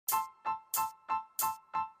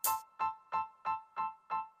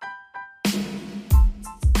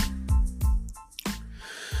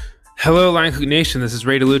Hello, Line Cook Nation. This is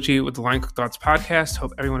Ray DeLucci with the Line Cook Thoughts podcast.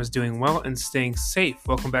 Hope everyone is doing well and staying safe.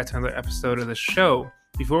 Welcome back to another episode of the show.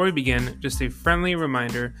 Before we begin, just a friendly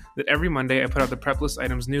reminder that every Monday I put out the Prep List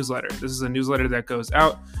Items newsletter. This is a newsletter that goes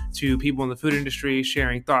out to people in the food industry,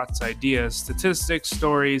 sharing thoughts, ideas, statistics,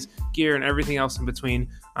 stories, gear, and everything else in between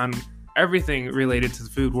on everything related to the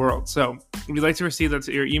food world. So if you'd like to receive that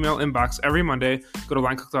to your email inbox every Monday, go to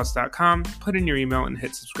linecookthoughts.com, put in your email, and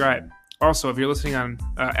hit subscribe. Also, if you're listening on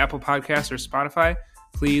Apple Podcasts or Spotify,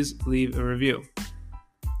 please leave a review.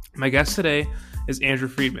 My guest today is Andrew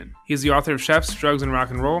Friedman. He's the author of Chefs, Drugs, and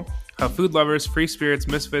Rock and Roll, How Food Lovers, Free Spirits,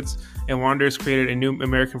 Misfits, and Wanderers Created a New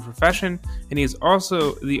American Profession. And he is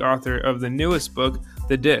also the author of the newest book,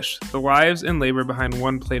 The Dish, The Lives and Labor Behind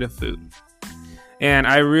One Plate of Food. And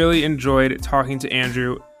I really enjoyed talking to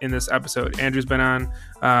Andrew in this episode. Andrew's been on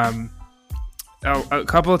a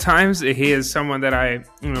couple of times. He is someone that I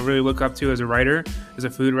really look up to as a writer, as a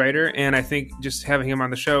food writer, and I think just having him on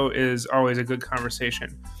the show is always a good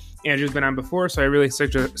conversation. Andrew's been on before, so I really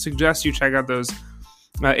suggest you check out those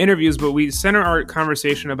interviews, but we center our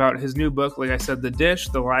conversation about his new book, like I said, The Dish,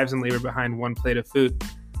 The Lives and Labor Behind One Plate of Food.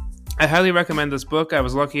 I highly recommend this book. I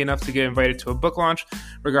was lucky enough to get invited to a book launch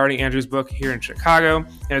regarding Andrew's book here in Chicago,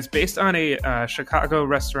 and it's based on a Chicago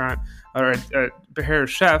restaurant or a pair of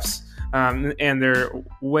chefs and their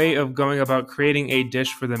way of going about creating a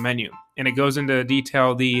dish for the menu. And it goes into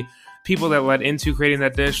detail the people that led into creating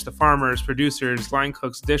that dish, the farmers, producers, line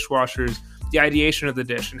cooks, dishwashers, the ideation of the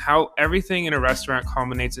dish, and how everything in a restaurant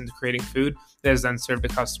culminates into creating food that is then served to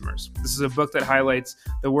customers. This is a book that highlights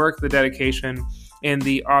the work, the dedication, and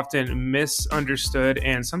the often misunderstood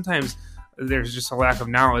and sometimes there's just a lack of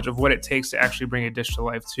knowledge of what it takes to actually bring a dish to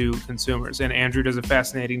life to consumers. And Andrew does a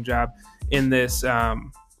fascinating job in this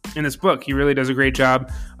book. He really does a great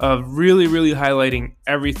job of really highlighting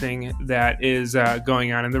everything that is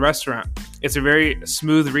going on in the restaurant. It's a very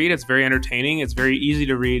smooth read. It's very entertaining. It's very easy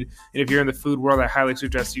to read. And if you're in the food world, I highly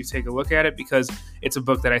suggest you take a look at it because it's a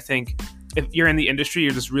book that I think if you're in the industry,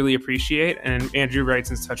 you just really appreciate. And Andrew writes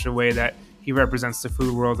in such a way that he represents the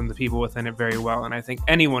food world and the people within it very well. And I think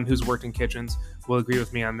anyone who's worked in kitchens will agree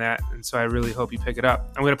with me on that. And so I really hope you pick it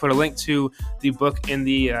up. I'm going to put a link to the book in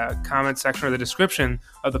the comment section or the description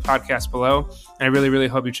of the podcast below. And I really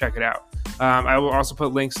hope you check it out. I will also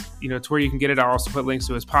put links, to where you can get it. I'll also put links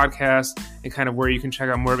to his podcast and kind of where you can check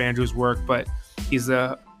out more of Andrew's work. But he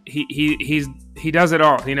does it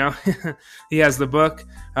all, He has the book.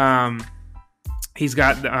 He's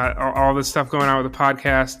got all this stuff going on with the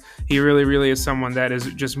podcast. He really is someone that is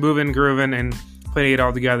just moving, grooving, and putting it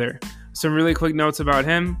all together. Some really quick notes about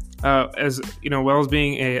him, as well as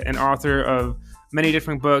being an author of many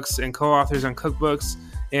different books and co-authors on cookbooks,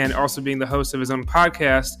 and also being the host of his own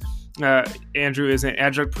podcast. Andrew is an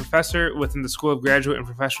adjunct professor within the School of Graduate and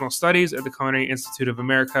Professional Studies at the Culinary Institute of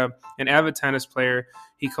America, an avid tennis player.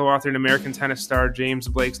 He co-authored American tennis star James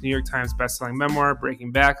Blake's New York Times bestselling memoir,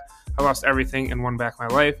 Breaking Back, I Lost Everything and Won Back My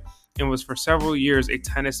Life, and was for several years a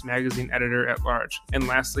tennis magazine editor at large. And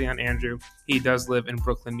lastly, on Andrew, he does live in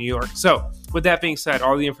Brooklyn, New York. So with that being said,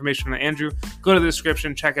 all the information on Andrew, go to the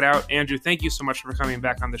description, check it out. Andrew, thank you so much for coming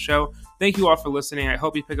back on the show. Thank you all for listening. I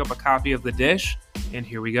hope you pick up a copy of The Dish, and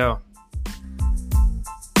here we go.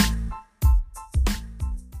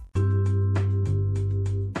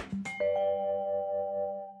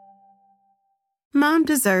 Mom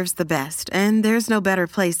deserves the best, and there's no better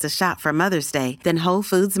place to shop for Mother's Day than Whole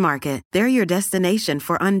Foods Market. They're your destination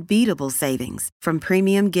for unbeatable savings, from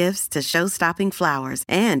premium gifts to show-stopping flowers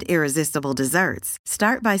and irresistible desserts.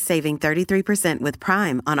 Start by saving 33% with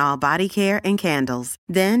Prime on all body care and candles.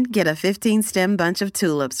 Then get a 15-stem bunch of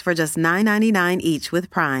tulips for just $9.99 each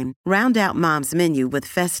with Prime. Round out Mom's menu with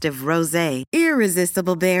festive rosé,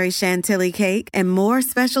 irresistible berry chantilly cake, and more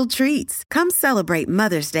special treats. Come celebrate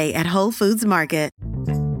Mother's Day at Whole Foods Market.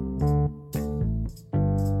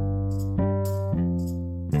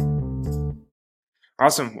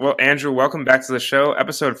 Awesome. Well, Andrew, welcome back to the show.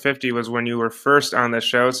 Episode 50 was when you were first on the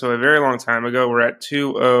show, so a very long time ago. We're at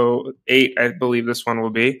 208, I believe this one will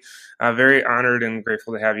be. Very honored and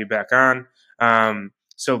grateful to have you back on.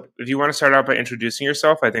 So if you want to start out by introducing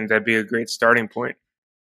yourself, I think that'd be a great starting point.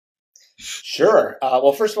 Sure.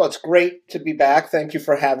 Well, first of all, it's great to be back. Thank you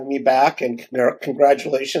for having me back, and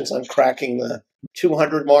congratulations on cracking the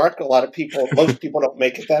 200 mark. Most people don't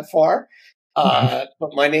make it that far. But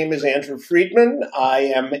my name is Andrew Friedman. I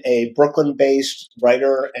am a Brooklyn-based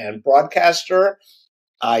writer and broadcaster.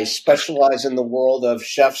 I specialize in the world of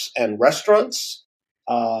chefs and restaurants.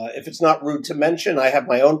 If it's not rude to mention, I have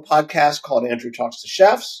my own podcast called Andrew Talks to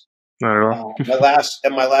Chefs. Not at all.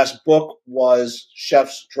 My last book was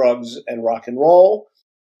Chefs, Drugs, and Rock and Roll.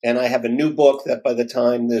 And I have a new book that by the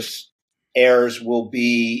time this airs will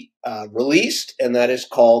be released, and that is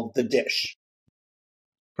called The Dish.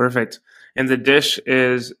 Perfect. And The Dish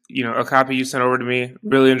is, a copy you sent over to me.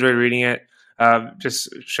 Really enjoyed reading it.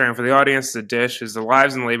 Just sharing for the audience, The Dish is the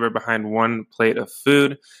lives and labor behind one plate of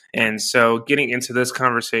food. And so getting into this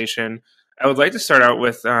conversation, I would like to start out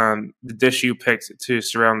with the dish you picked to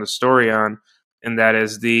surround the story on, and that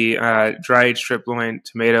is the dried strip loin,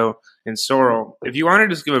 tomato, and sorrel. If you want to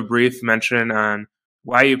just give a brief mention on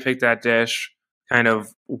why you picked that dish, kind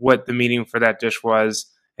of what the meaning for that dish was,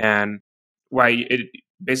 and why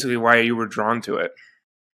you were drawn to it.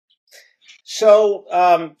 So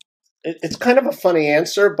it's kind of a funny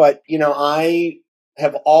answer, but I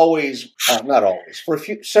have always, not always, for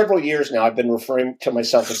several years now, I've been referring to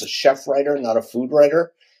myself as a chef writer, not a food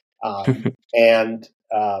writer. And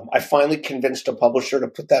I finally convinced a publisher to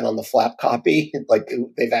put that on the flap copy. Like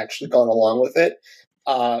they've actually gone along with it.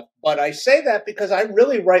 But I say that because I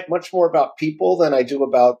really write much more about people than I do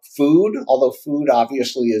about food, although food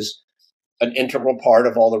obviously is an integral part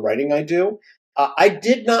of all the writing I do. I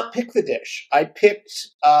did not pick the dish. I picked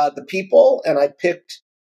the people, and I picked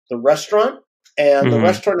the restaurant. And the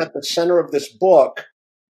restaurant at the center of this book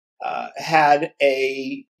had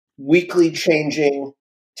a weekly changing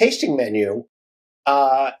tasting menu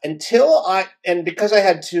because I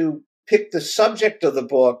had to pick the subject of the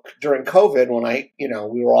book during COVID when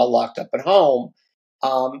we were all locked up at home,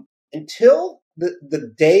 until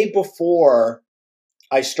the day before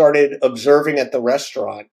I started observing at the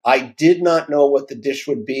restaurant. I did not know what the dish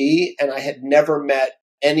would be, and I had never met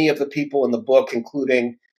any of the people in the book,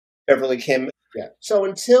 including Beverly Kim. Yeah. So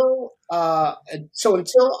until I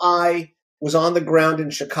was on the ground in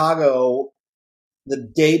Chicago the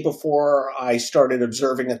day before I started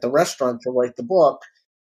observing at the restaurant to write the book,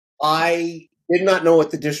 I did not know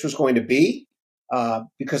what the dish was going to be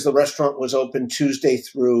because the restaurant was open Tuesday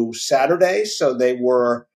through Saturday, so they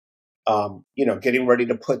were getting ready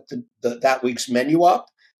to put that week's menu up.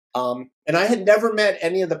 And I had never met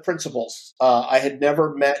any of the principals. I had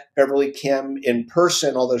never met Beverly Kim in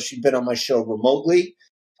person, although she'd been on my show remotely,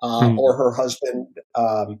 or her husband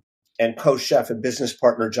and co-chef and business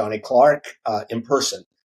partner, Johnny Clark, in person.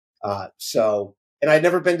 And I'd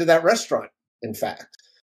never been to that restaurant, in fact.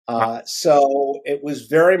 So it was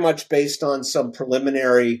very much based on some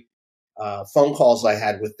preliminary phone calls I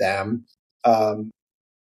had with them.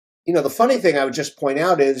 The funny thing I would just point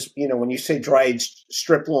out is, when you say dried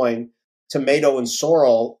strip loin, tomato, and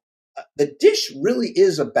sorrel, the dish really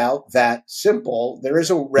is about that simple. There is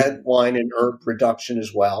a red wine and herb reduction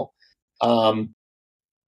as well. And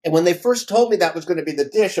when they first told me that was going to be the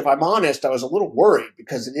dish, if I'm honest, I was a little worried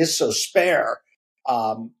because it is so spare.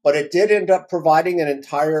 But it did end up providing an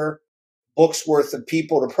entire book's worth of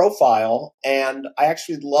people to profile. And I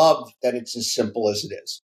actually love that it's as simple as it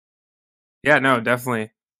is. Yeah, no,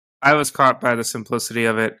 definitely. I was caught by the simplicity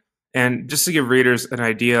of it. And just to give readers an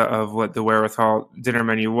idea of what the Wherewithal dinner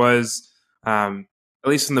menu was, at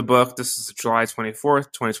least in the book, this is July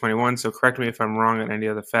 24th, 2021. So correct me if I'm wrong on any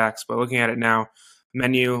of the facts. But looking at it now,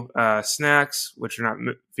 menu snacks, which are not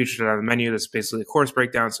featured on the menu. That's basically a course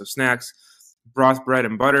breakdown. So snacks, broth, bread,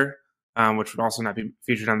 and butter, which would also not be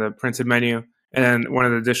featured on the printed menu. And then one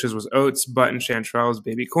of the dishes was oats, button, chanterelles,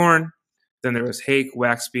 baby corn. Then there was hake,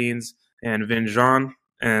 wax beans, and vin jaune.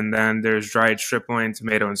 And then there's dried strip loin,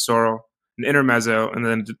 tomato, and sorrel, an intermezzo. And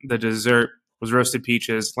then the dessert was roasted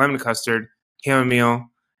peaches, lemon custard, chamomile,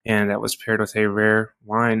 and that was paired with a rare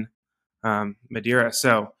wine, Madeira.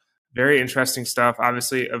 So very interesting stuff.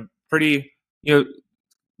 Obviously, a pretty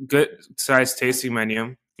good sized tasting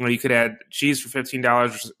menu. You could add cheese for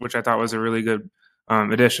 $15, which I thought was a really good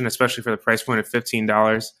addition, especially for the price point of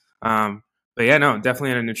 $15. But yeah, no,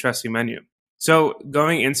 definitely an interesting menu. So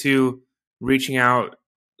going into reaching out,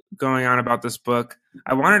 going on about this book,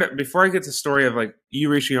 I wanted to, before I get to the story of like you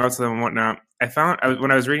reaching out to them and whatnot,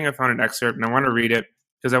 when I was reading, I found an excerpt and I want to read it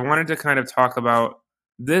because I wanted to kind of talk about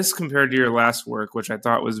this compared to your last work, which I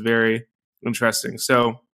thought was very interesting.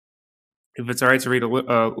 So if it's all right to read a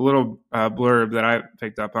little blurb that I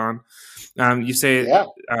picked up on, you say,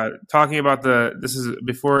 talking about this is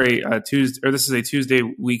before a Tuesday, or this is a Tuesday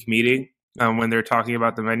week meeting when they're talking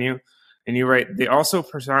about the menu. And you write, they also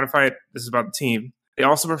personify, this is about the team, they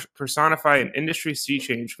also personify an industry sea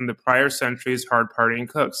change from the prior century's hard partying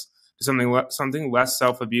cooks to something less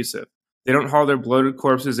self-abusive. They don't haul their bloated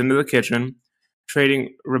corpses into the kitchen,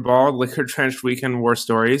 trading ribald, liquor-drenched weekend war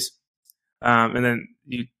stories. And then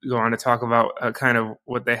you go on to talk about kind of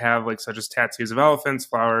what they have, like such as tattoos of elephants,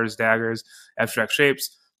 flowers, daggers, abstract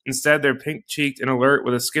shapes. Instead, they're pink-cheeked and alert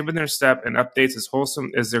with a skip in their step and updates as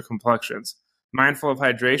wholesome as their complexions. Mindful of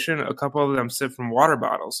hydration, a couple of them sip from water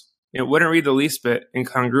bottles. It wouldn't read the least bit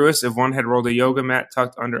incongruous if one had rolled a yoga mat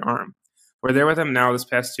tucked underarm. We're there with them now this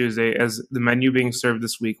past Tuesday as the menu being served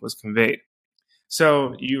this week was conveyed.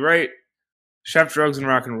 So you write Chef, Drugs, and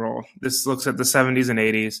Rock and Roll. This looks at the 70s and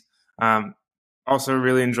 80s. Also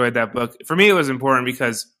really enjoyed that book. For me, it was important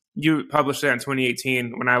because you published that in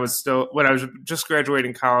 2018 when I was just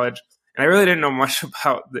graduating college. And I really didn't know much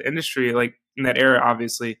about the industry, like in that era,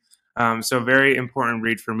 obviously. So very important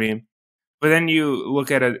read for me. But then you look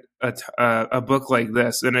at a book like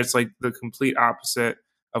this, and it's like the complete opposite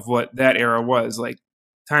of what that era was. Like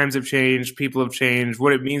times have changed, people have changed,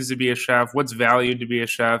 what it means to be a chef, what's valued to be a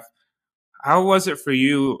chef. How was it for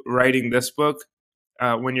you writing this book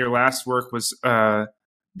when your last work was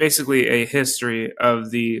basically a history of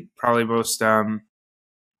the probably most, I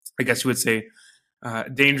guess you would say,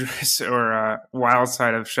 dangerous or wild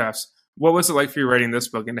side of chefs? What was it like for you writing this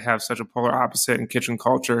book and to have such a polar opposite in kitchen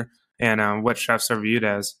culture and what chefs are viewed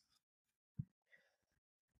as?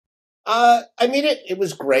 I mean, it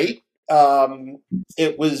was great.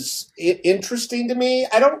 It was interesting to me.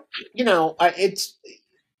 I don't, it's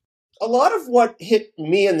a lot of what hit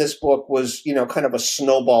me in this book was, kind of a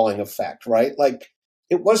snowballing effect, right? Like,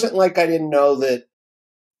 it wasn't like I didn't know that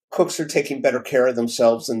cooks are taking better care of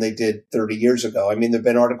themselves than they did 30 years ago. I mean, there've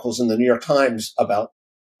been articles in the New York Times about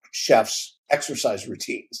chefs' exercise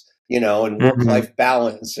routines, and work-life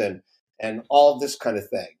balance and all this kind of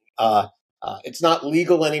thing. It's not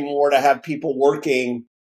legal anymore to have people working,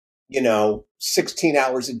 16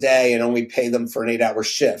 hours a day and only pay them for an 8-hour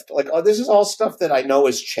shift. Like, this is all stuff that I know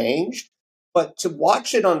has changed, but to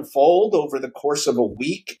watch it unfold over the course of a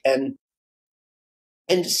week and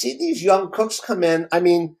to see these young cooks come in, I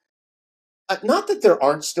mean, not that there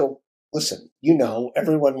aren't still, listen,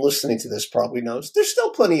 everyone listening to this probably knows there's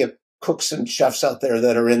still plenty of cooks and chefs out there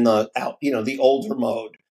that are in the older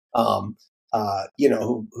mode,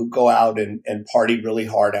 who go out and party really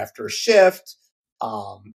hard after a shift,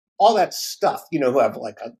 all that stuff, who have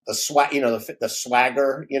like the swag, the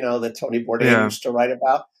swagger, that Tony Bourdain used to write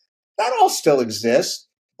about. That all still exists,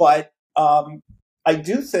 but I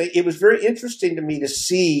do think it was very interesting to me to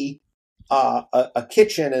see a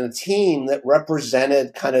kitchen and a team that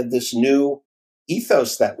represented kind of this new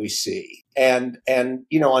ethos that we see. And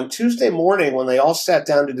on Tuesday morning when they all sat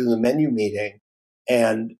down to do the menu meeting,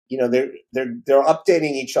 and they're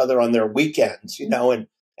updating each other on their weekends,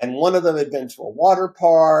 and one of them had been to a water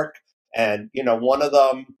park, and one of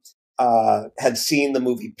them had seen the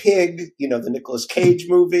movie Pig, the Nicolas Cage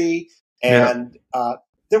movie, and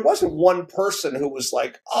there wasn't one person who was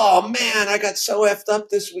like, "Oh man, I got so effed up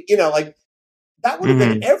this week," like. That would have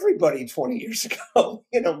been everybody 20 years ago,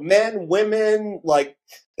 men, women, like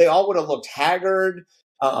they all would have looked haggard.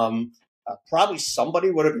 Probably somebody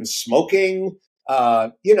would have been smoking.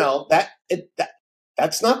 That's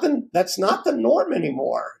not the norm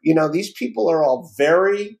anymore. These people are all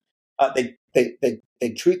very, they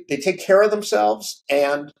take care of themselves.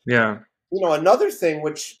 And, another thing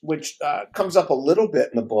which comes up a little bit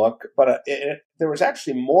in the book, but there was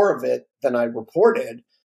actually more of it than I reported.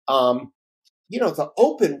 The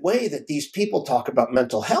open way that these people talk about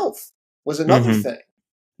mental health was another thing.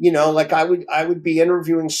 Like I would be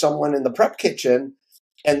interviewing someone in the prep kitchen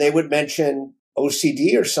and they would mention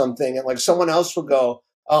OCD or something. And like someone else would go,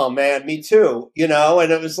 "Oh man, me too."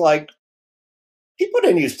 And it was like, people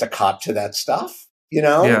didn't used to cop to that stuff.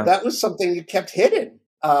 That was something you kept hidden.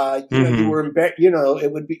 You were,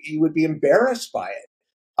 you would be embarrassed by it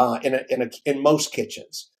in most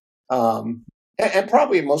kitchens. And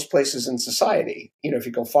probably in most places in society, if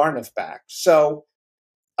you go far enough back. So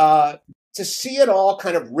to see it all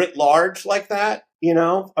kind of writ large like that,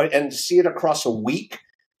 and to see it across a week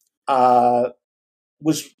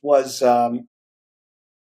was the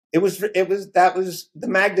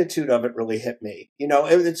magnitude of it really hit me.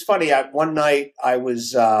 It's funny. One night I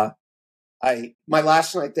was my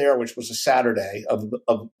last night there, which was a Saturday of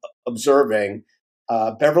observing.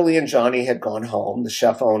 Beverly and Johnny had gone home, the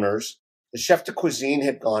chef owners. The chef de cuisine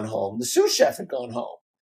had gone home. The sous chef had gone home.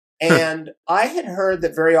 And I had heard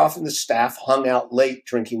that very often the staff hung out late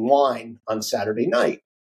drinking wine on Saturday night.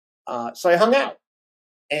 So I hung out.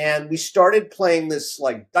 And we started playing this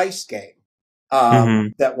like dice game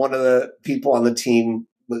that one of the people on the team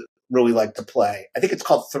really liked to play. I think it's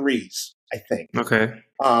called Threes, I think. Okay.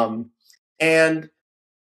 And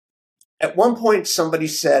at one point somebody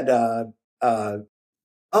said,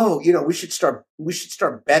 we should start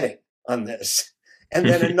betting on this. And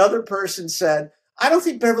then another person said, "I don't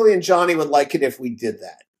think Beverly and Johnny would like it if we did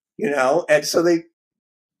that." And so we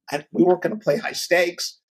weren't going to play high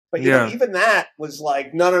stakes. But, Yeah. even that was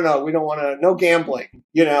like, no, we don't want to, no gambling,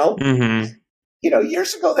 Mm-hmm.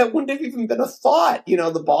 Years ago, that wouldn't have even been a thought.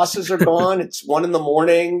 The bosses are gone. It's 1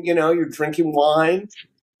 a.m. You're drinking wine.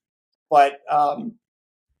 But,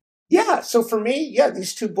 yeah, so for me, yeah,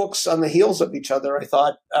 these two books on the heels of each other, I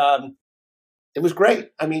thought it was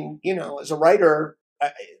great. I mean, as a writer,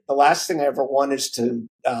 the last thing I ever want is to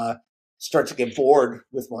start to get bored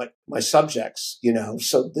with my subjects,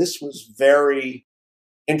 So this was very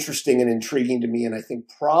interesting and intriguing to me, and I think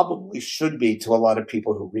probably should be to a lot of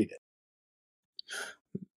people who read it.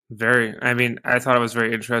 I mean, I thought it was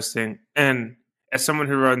very interesting. And as someone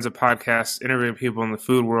who runs a podcast interviewing people in the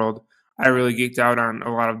food world, I really geeked out on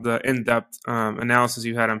a lot of the in-depth analysis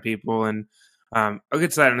you had on people. And I'll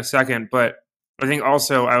get to that in a second. But I think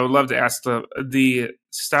also I would love to ask the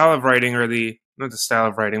style of writing, or not the style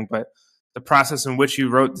of writing, but the process in which you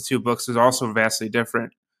wrote the two books is also vastly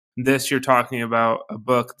different. You're talking about a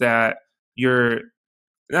book that you're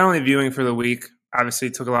not only viewing for the week, obviously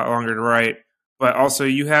it took a lot longer to write, but also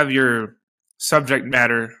you have your subject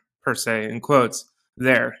matter, per se, in quotes,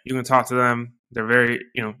 there. You can talk to them. They're very,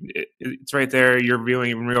 it's right there. You're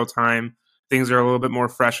viewing in real time. Things are a little bit more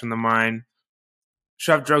fresh in the mind.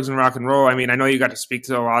 Chef, Drugs, and Rock and Roll. I mean, I know you got to speak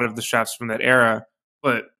to a lot of the chefs from that era,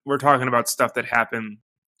 but we're talking about stuff that happened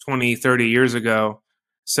 20, 30 years ago.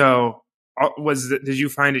 So did you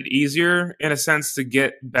find it easier in a sense to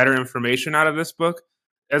get better information out of this book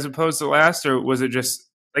as opposed to last, or was it just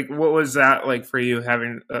like, what was that like for you,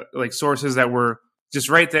 having like sources that were just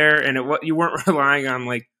right there, and you weren't relying on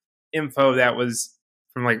like info that was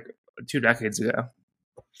from like 2 decades ago?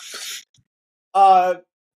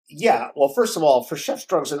 Yeah. Well, first of all, for Chefs,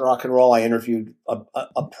 Drugs, and Rock and Roll, I interviewed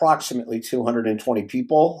approximately 220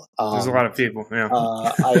 people. There's a lot of people. Yeah.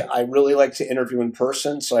 I really like to interview in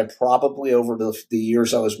person, so I probably, over the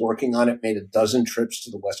years I was working on it, made a dozen trips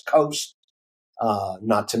to the West Coast,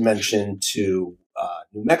 not to mention to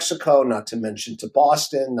New Mexico, not to mention to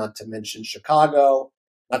Boston, not to mention Chicago,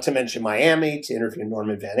 not to mention Miami, to interview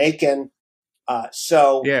Norman Van Aken.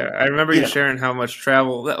 Yeah, I remember you sharing how much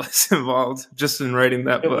travel that was involved just in writing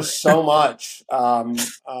that book. It was so much.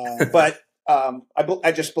 But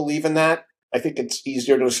I just believe in that. I think it's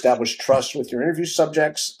easier to establish trust with your interview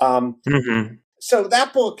subjects. So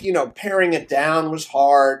that book, paring it down was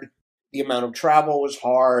hard. The amount of travel was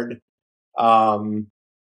hard.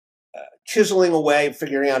 Chiseling away,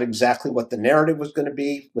 figuring out exactly what the narrative was going to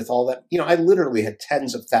be with all that. I literally had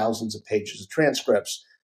tens of thousands of pages of transcripts.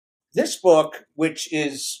 This book, which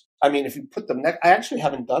is, I mean, if you put them next, I actually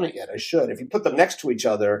haven't done it yet. I should. If you put them next to each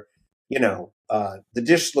other, the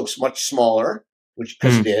dish looks much smaller,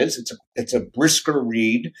 because it is. It's a brisker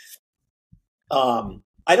read. I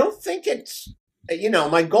don't think it's,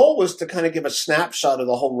 my goal was to kind of give a snapshot of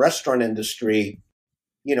the whole restaurant industry,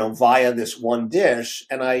 via this one dish.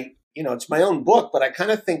 And it's my own book, but I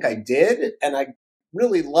kind of think I did. And I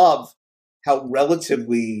really love how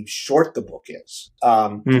relatively short the book is.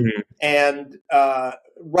 And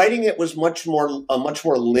writing it was a much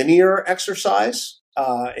more linear exercise.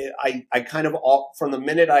 I kind of, from the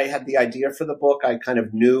minute I had the idea for the book, I kind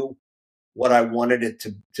of knew what I wanted it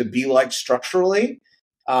to be like structurally.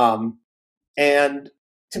 And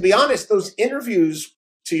to be honest, those interviews,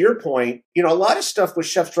 to your point, a lot of stuff with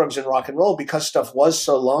Chef, Drugs, and Rock and Roll, because stuff was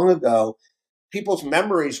so long ago, people's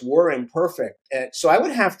memories were imperfect. And so I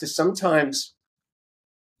would have to sometimes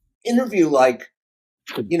interview like,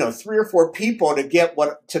 3 or 4 people to get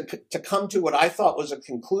to come to what I thought was a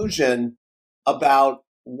conclusion about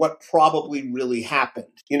what probably really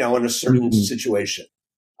happened, in a certain situation.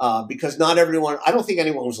 Because not everyone, I don't think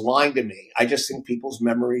anyone was lying to me. I just think people's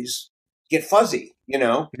memories get fuzzy,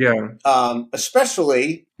 Yeah.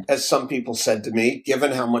 Especially, as some people said to me,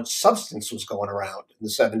 given how much substance was going around in the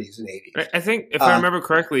 70s and 80s. I think, if I remember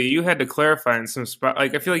correctly, you had to clarify in some spot.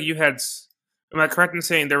 Like, I feel like you had, am I correct in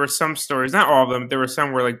saying there were some stories, not all of them, there were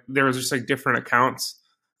some where like there was just like different accounts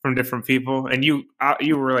from different people, and you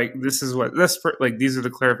were like, these are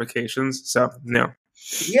the clarifications. So no.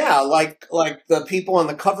 Yeah, like the people on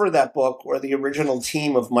the cover of that book were the original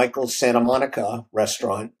team of Michael's Santa Monica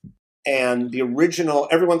restaurant. And the original,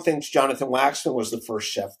 everyone thinks Jonathan Waxman was the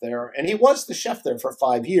first chef there. And he was the chef there for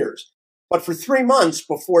 5 years. But for 3 months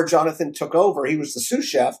before Jonathan took over, he was the sous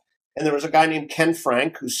chef. And there was a guy named Ken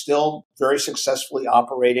Frank, who's still very successfully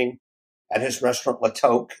operating at his restaurant La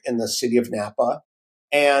Toque in the city of Napa.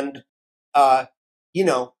 And,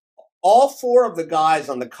 all 4 of the guys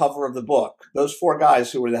on the cover of the book, those 4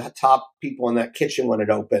 guys who were the top people in that kitchen when it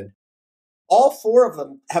opened, all 4 of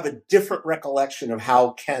them have a different recollection of how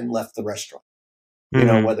Ken left the restaurant.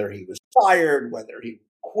 Whether he was fired, whether he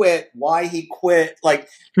quit, why he quit. Like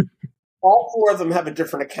all four of them have a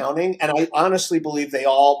different accounting, and I honestly believe they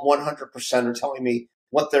all 100% are telling me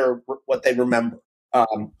what they remember.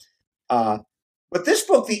 Um, uh, but this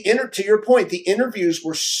book, to your point, the interviews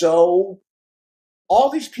were all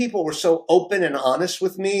these people were so open and honest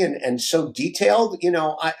with me and so detailed.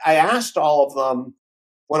 I asked all of them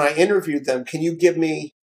when I interviewed them, can you give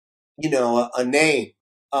me, a name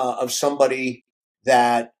of somebody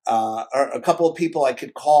that, or a couple of people I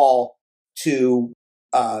could call to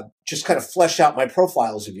just kind of flesh out my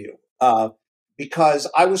profiles of you. Because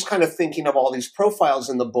I was kind of thinking of all these profiles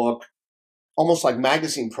in the book, almost like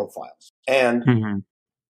magazine profiles. And Mm-hmm.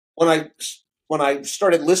 when I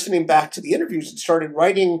started listening back to the interviews and started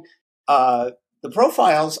writing the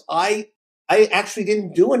profiles, I actually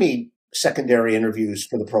didn't do any secondary interviews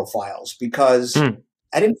for the profiles because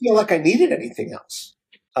I didn't feel like I needed anything else.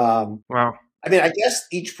 Wow. I mean, I guess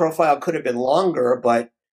each profile could have been longer,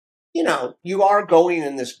 but you are going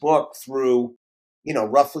in this book through,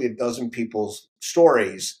 roughly a dozen people's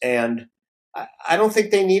stories, and I don't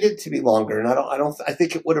think they needed to be longer. And I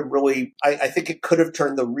think it would have really, I think it could have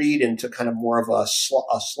turned the read into kind of more of a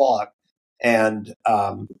slog. And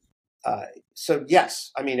so,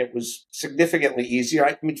 yes, I mean, it was significantly easier.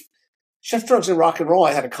 I mean, Chef, Drugs, and Rock and Roll,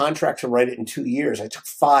 I had a contract to write it in 2 years. I took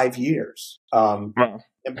 5 years. Wow.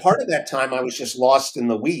 And part of that time I was just lost in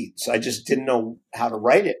the weeds. I just didn't know how to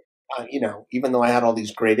write it, even though I had all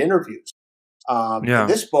these great interviews. For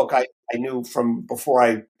this book, I knew from before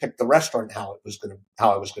I picked the restaurant how I was going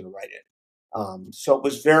to write it. So it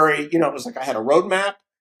was very, it was like I had a roadmap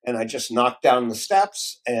and I just knocked down the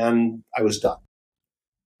steps and I was done.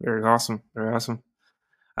 Very awesome. Very awesome.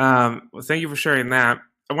 Well, thank you for sharing that.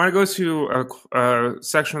 I want to go to a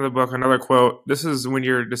section of the book, another quote. This is when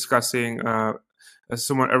you're discussing a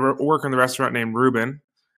work in the restaurant named Ruben,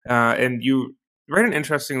 and you write an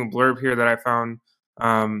interesting blurb here that I found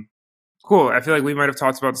cool. I feel like we might have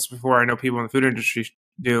talked about this before. I know people in the food industry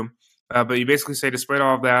do, but you basically say, despite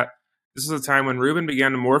all of that, this is a time when Ruben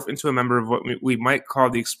began to morph into a member of what we might call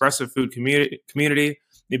the expressive food community.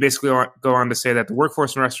 You basically go on to say that the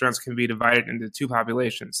workforce in restaurants can be divided into two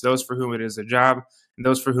populations: those for whom it is a job and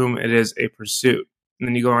those for whom it is a pursuit. And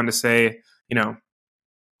then you go on to say,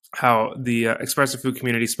 how the expressive food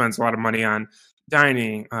community spends a lot of money on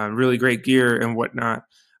dining, really great gear and whatnot.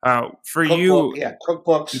 For you,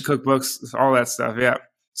 cookbooks, all that stuff. Yeah.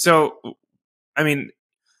 So, I mean,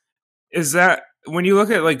 is that when you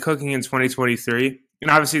look at like cooking in 2023, and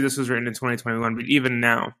obviously this was written in 2021, but even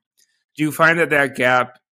now, do you find that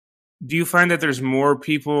gap? Do you find that there's more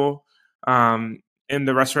people in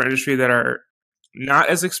the restaurant industry that are not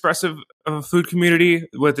as expressive of a food community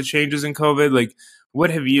with the changes in COVID? Like, what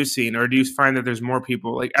have you seen? Or do you find that there's more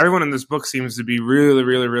people? Like, everyone in this book seems to be really,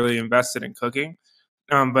 really, really invested in cooking.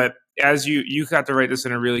 But as you got to write this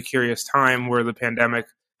in a really curious time where the pandemic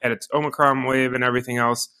had its Omicron wave and everything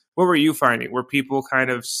else, what were you finding? Were people kind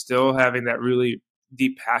of still having that really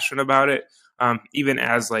deep passion about it, even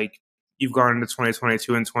as like you've gone into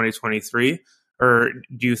 2022 and 2023? Or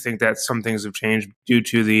do you think that some things have changed due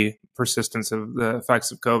to the persistence of the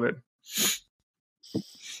effects of COVID?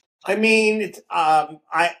 I mean,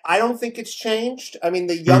 I don't think it's changed. I mean,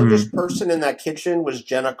 the youngest person in that kitchen was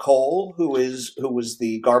Jenna Cole, who was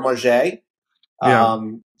the garde manger. Yeah.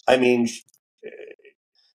 I mean,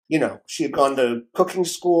 she had gone to cooking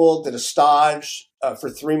school, did a stage for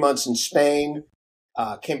 3 months in Spain,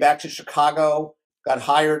 came back to Chicago, got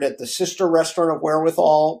hired at the sister restaurant of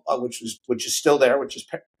Wherewithal, which is still there, which is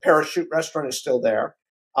Parachute Restaurant is still there.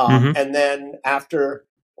 And then after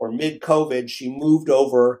or mid-COVID, she moved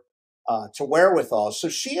over to Wherewithal. So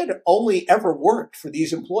she had only ever worked for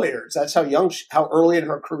these employers. That's how early in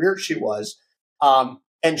her career she was.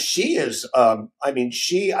 And she is, I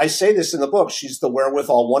say this in the book, she's the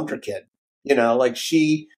Wherewithal wonder kid. Like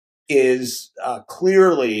she is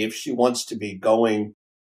clearly, if she wants to be, going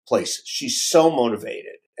places. She's so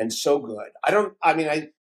motivated and so good. I don't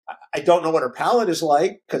know what her palate is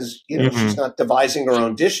like because, she's not devising her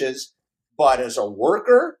own dishes, but as a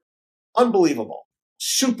worker, unbelievable,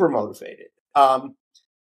 super motivated. I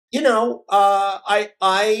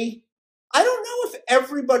don't know if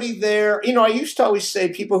everybody there, I used to always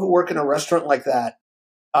say people who work in a restaurant like that,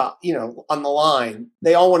 on the line,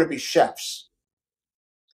 they all want to be chefs.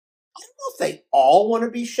 I don't know if they all want to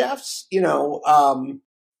be chefs.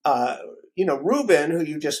 Ruben, who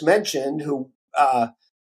you just mentioned, who,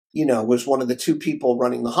 was one of the two people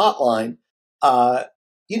running the hotline.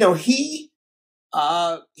 He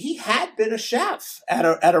had been a chef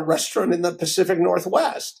at a restaurant in the Pacific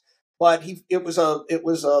Northwest, but it was a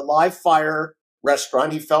live fire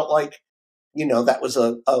restaurant. He felt like that was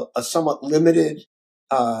a somewhat limited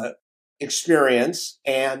experience,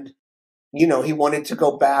 and he wanted to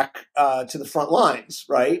go back to the front lines,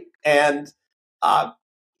 right? And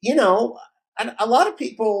you know, and a lot of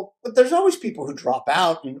people, but there's always people who drop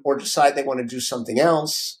out or decide they want to do something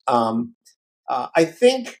else. I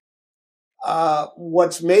think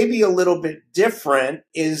what's maybe a little bit different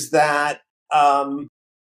is that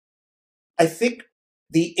I think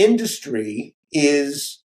the industry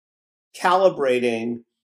is calibrating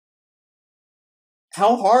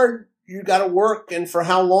how hard you got to work and for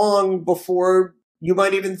how long before you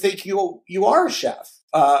might even think you are a chef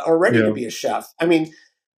or ready to be a chef. I mean,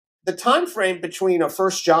 the time frame between a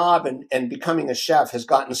first job and becoming a chef has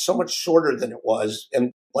gotten so much shorter than it was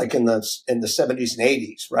in the 70s and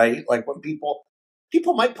 80s, right? Like when people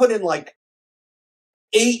might put in like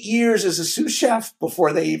 8 years as a sous chef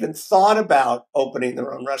before they even thought about opening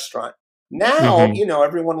their own restaurant. Now,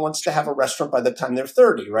 everyone wants to have a restaurant by the time they're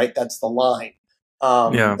 30, right? That's the line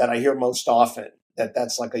that I hear most often.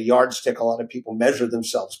 That's like a yardstick a lot of people measure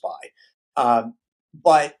themselves by.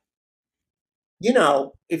 But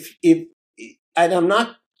if and I'm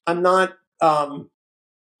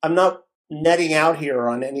not netting out here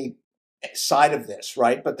on any side of this,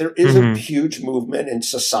 right? But there is a huge movement in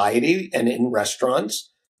society and in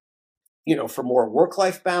restaurants, for more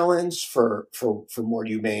work-life balance, for more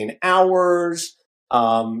humane hours,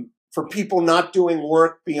 for people not doing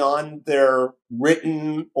work beyond their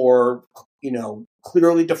written or,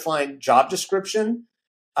 clearly defined job description.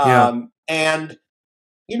 And,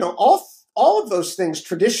 all of those things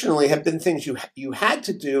traditionally have been things you had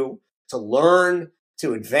to do to learn,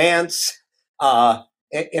 to advance,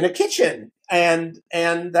 in a kitchen. And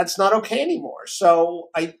that's not okay anymore. So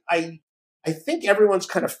I think everyone's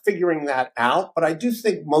kind of figuring that out, but I do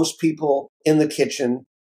think most people in the kitchen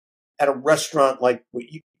at a restaurant like what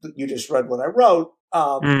you just read what I wrote,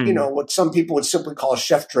 what some people would simply call a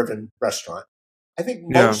chef-driven restaurant. I think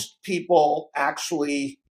most people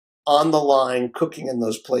actually on the line cooking in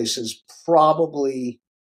those places probably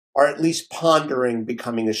are at least pondering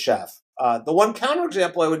becoming a chef. The one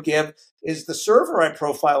counterexample I would give is the server I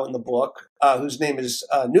profile in the book, whose name is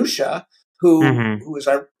Nusha,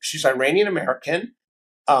 she's Iranian American,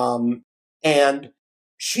 and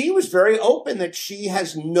she was very open that she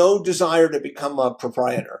has no desire to become a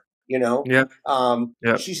proprietor.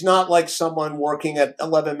 She's not like someone working at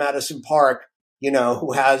 11 Madison Park,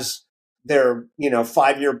 who has their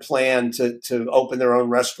 5-year plan to open their own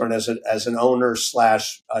restaurant as an owner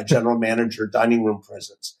 / general manager, dining room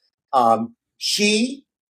presence. She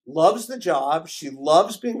loves the job. She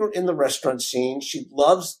loves being in the restaurant scene. She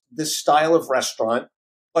loves this style of restaurant,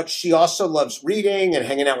 but she also loves reading and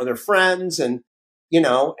hanging out with her friends. And,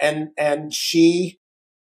 and she,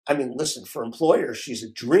 I mean, listen, for employers, she's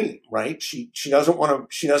a dream, right? She doesn't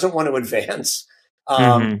want to advance.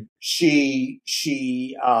 She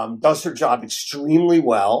does her job extremely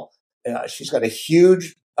well. She's got a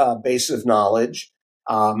huge base of knowledge.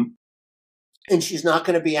 And she's not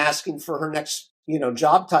going to be asking for her next,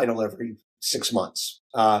 job title every 6 months.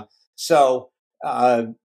 She's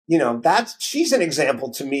an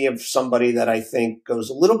example to me of somebody that I think goes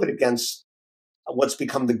a little bit against what's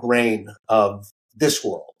become the grain of this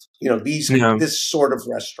world, this sort of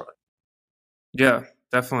restaurant. Yeah,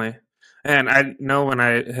 definitely. And I know when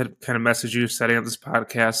I had kind of messaged you setting up this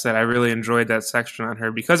podcast that I really enjoyed that section on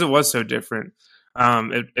her because it was so different.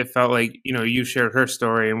 It felt like, you shared her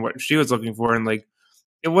story and what she was looking for. And like,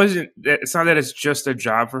 it's not that it's just a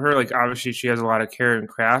job for her. Like, obviously she has a lot of care and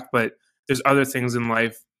craft, but there's other things in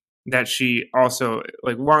life that she also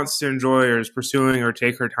like wants to enjoy or is pursuing or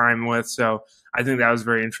take her time with. So I think that was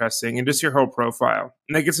very interesting. And just your whole profile.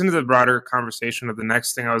 And that gets into the broader conversation of the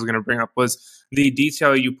next thing I was going to bring up was the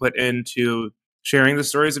detail you put into sharing the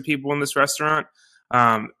stories of people in this restaurant.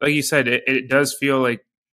 Like you said, it does feel like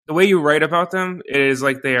the way you write about them, it is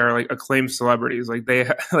like they are like acclaimed celebrities. Like they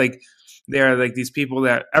are like these people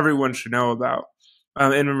that everyone should know about.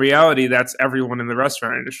 And in reality, that's everyone in the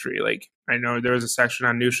restaurant industry. Like I know there was a section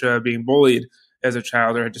on Nusha being bullied as a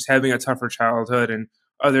child or just having a tougher childhood, and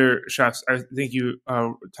other chefs. I think you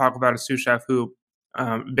talk about a sous chef who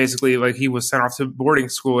basically like he was sent off to boarding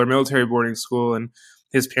school or military boarding school, and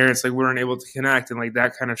his parents like weren't able to connect, and like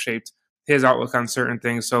that kind of shaped his outlook on certain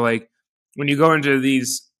things. So like when you go into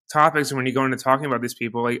these topics and when you go into talking about these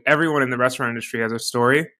people, like everyone in the restaurant industry has a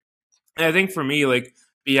story. And I think for me, like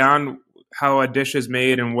beyond how a dish is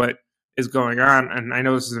made and what is going on, and I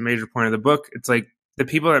know this is a major point of the book, it's like the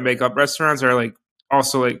people that make up restaurants are like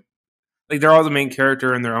also like they're all the main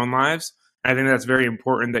character in their own lives. I think that's very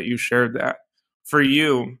important that you shared that. For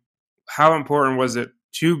you, how important was it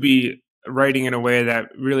to be writing in a way that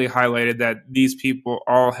really highlighted that these people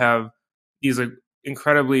all have these like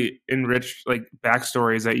incredibly enriched like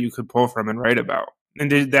backstories that you could pull from and write about.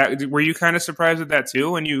 And were you kind of surprised at that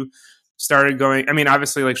too when you started going? I mean,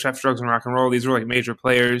 obviously, like Chefs, Drugs, and Rock and Roll, these were like major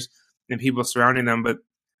players and people surrounding them, but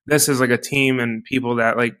this is like a team and people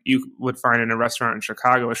that like you would find in a restaurant in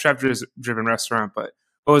Chicago, a chef-driven restaurant. But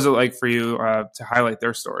what was it like for you to highlight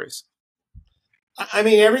their stories? I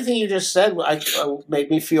mean, everything you just said made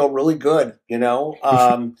me feel really good.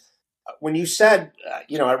 When you said,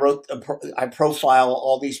 I profile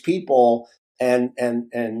all these people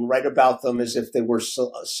and write about them as if they were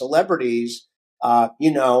celebrities.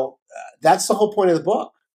 That's the whole point of the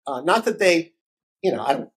book. Not that they,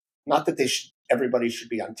 not that everybody should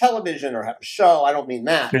be on television or have a show. I don't mean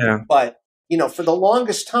that. Yeah. But for the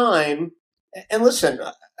longest time, and listen,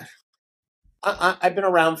 I've been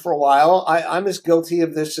around for a while. I'm as guilty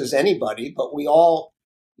of this as anybody, but we all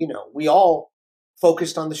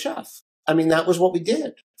focused on the chef. I mean, that was what we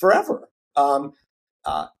did forever.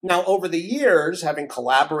 Now, over the years, having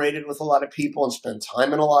collaborated with a lot of people and spent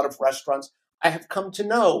time in a lot of restaurants, I have come to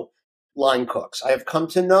know line cooks. I have come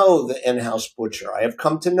to know the in-house butcher. I have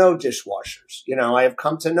come to know dishwashers. I have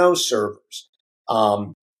come to know servers.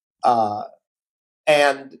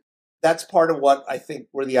 And that's part of what I think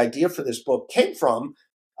where the idea for this book came from.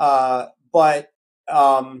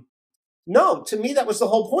 No, to me, that was the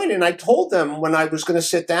whole point. And I told them when I was going to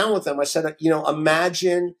sit down with them, I said,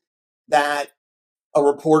 imagine that a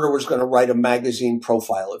reporter was going to write a magazine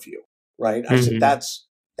profile of you, right? I said,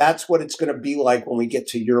 that's what it's going to be like when we get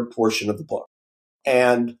to your portion of the book.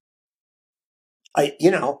 And I've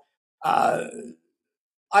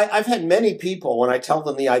had many people, when I tell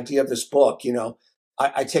them the idea of this book,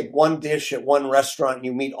 I take one dish at one restaurant and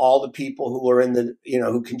you meet all the people who are in the,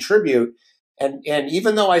 who contribute. And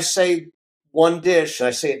even though I say one dish,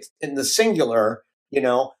 I say it in the singular,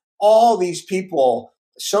 all these people,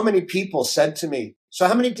 so many people said to me, so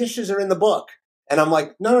how many dishes are in the book? And I'm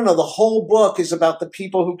like, no. The whole book is about the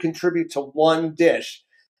people who contribute to one dish.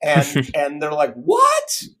 And they're like,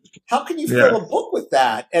 what? How can you fill a book with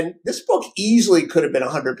that? And this book easily could have been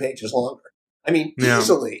 100 pages longer. I mean,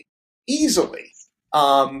 easily.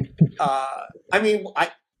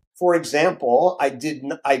 For example, I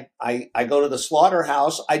go to the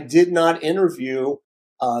slaughterhouse. I did not interview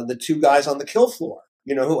the two guys on the kill floor,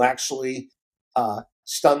 who actually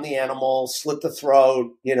stun the animal, slit the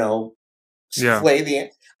throat, flay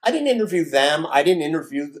the. I didn't interview them. I didn't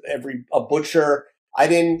interview a butcher. I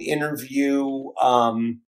didn't interview.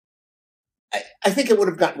 I think it would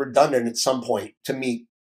have gotten redundant at some point to meet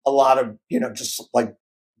a lot of, just like,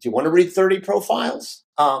 do you want to read 30 profiles?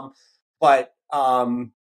 I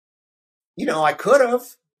could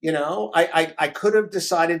have, I could have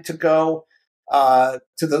decided to go to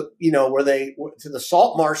the, to the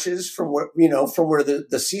salt marshes from where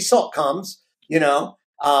the sea salt comes,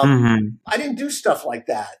 I didn't do stuff like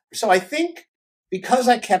that. So I think because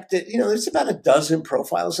I kept it, there's about a dozen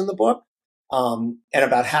profiles in the book. And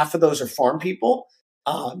about half of those are farm people.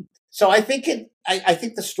 So I think I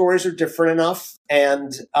think the stories are different enough,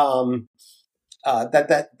 and that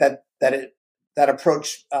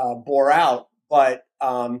approach bore out. But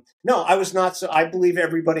no, I was not. So I believe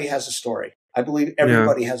everybody has a story. I believe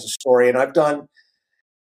everybody has a story, and I've done.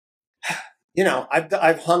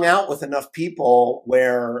 I've hung out with enough people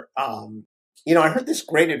where I heard this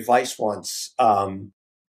great advice once. Don't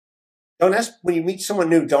ask when you meet someone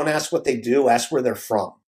new. Don't ask what they do. Ask where they're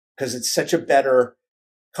from, because it's such a better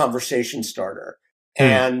conversation starter.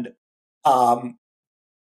 And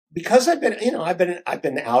because I've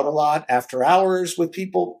been out a lot after hours with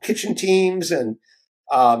people, kitchen teams, and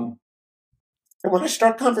when I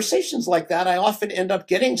start conversations like that, I often end up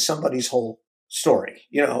getting somebody's whole story.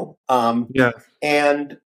 And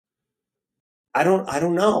I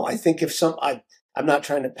don't know. I think if I'm not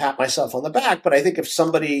trying to pat myself on the back, but I think if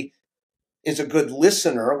somebody is a good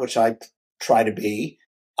listener, which I try to be,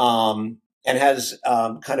 and has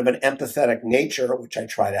kind of an empathetic nature, which I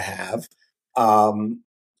try to have,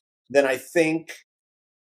 then I think,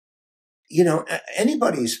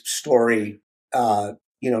 anybody's story,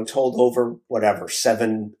 told over whatever,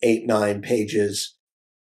 7, 8, 9 pages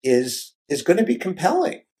is going to be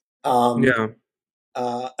compelling.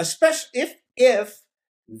 Especially if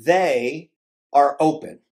they are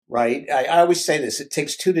open, right? I always say this, it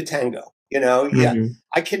takes two to tango.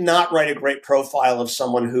 I cannot write a great profile of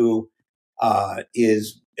someone who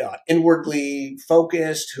is inwardly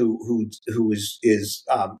focused, who is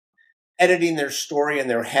editing their story in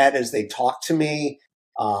their head as they talk to me.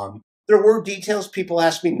 There were details people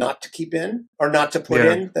asked me not to keep in or not to put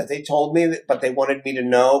in that they told me, but they wanted me to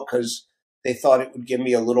know because they thought it would give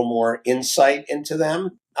me a little more insight into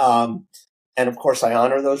them. And of course, I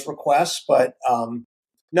honor those requests. But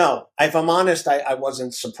no, if I'm honest, I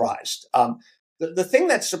wasn't surprised. The thing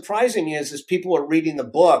that's surprising is people are reading the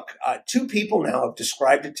book. Two people now have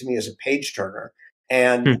described it to me as a page turner.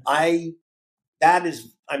 And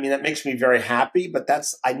that makes me very happy, but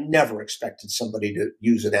I never expected somebody to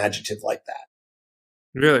use an adjective like that.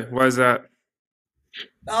 Really? Why is that?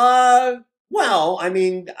 Well, I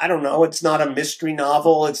mean, I don't know. It's not a mystery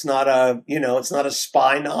novel. It's not it's not a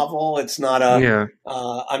spy novel. It's not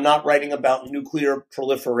I'm not writing about nuclear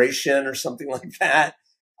proliferation or something like that.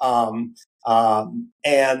 I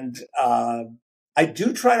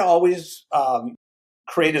do try to always,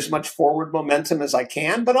 create as much forward momentum as I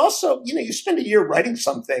can, but also, you spend a year writing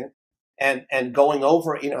something and going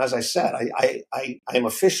over it. As I said, I am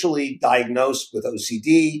officially diagnosed with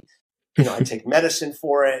OCD. I take medicine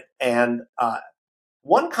for it. And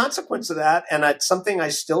one consequence of that, and it's something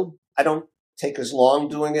I don't take as long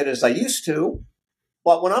doing it as I used to,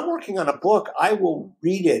 but when I'm working on a book, I will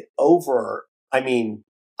read it over. I mean,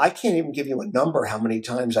 I can't even give you a number how many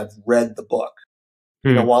times I've read the book,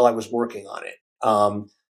 while I was working on it,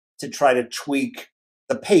 to try to tweak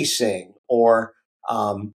the pacing or,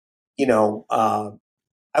 I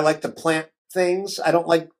like to plant things. I don't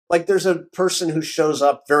like there's a person who shows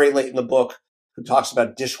up very late in the book who talks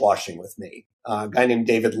about dishwashing with me, a guy named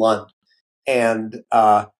David Lund. And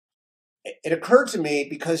it occurred to me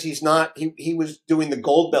because he was doing the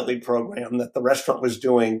Goldbelly program that the restaurant was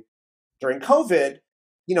doing during COVID.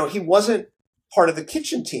 He wasn't part of the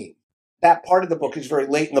kitchen team. That part of the book is very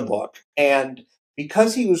late in the book. And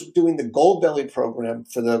because he was doing the Goldbelly program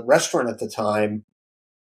for the restaurant at the time,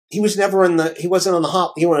 he wasn't in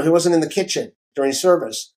the kitchen during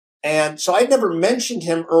service. And so I never mentioned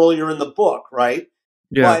him earlier in the book, right?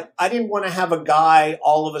 Yeah. But I didn't want to have a guy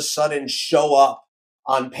all of a sudden show up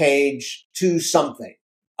on page 2 something.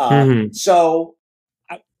 So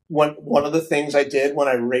one of the things I did when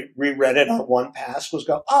I reread it on one pass was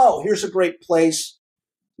go, oh, here's a great place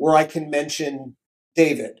where I can mention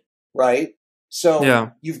David, right?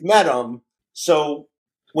 So You've met him. So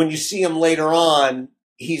when you see him later on,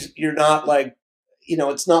 you're not like,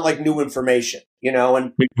 it's not like new information,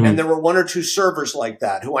 and there were 1 or 2 servers like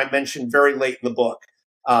that who I mentioned very late in the book,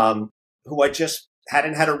 who I just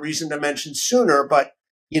hadn't had a reason to mention sooner, but,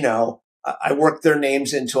 I worked their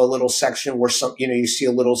names into a little section where you see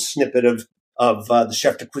a little snippet of the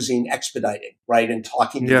chef de cuisine expediting, right, and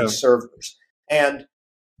talking to these servers. And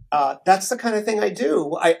that's the kind of thing I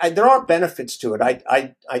do. There are benefits to it.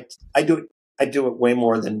 I do it way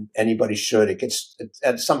more than anybody should.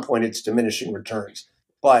 At some point it's diminishing returns.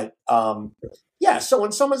 But so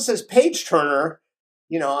when someone says page turner,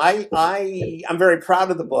 I'm very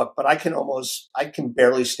proud of the book, but I can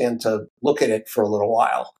barely stand to look at it for a little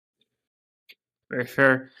while. Very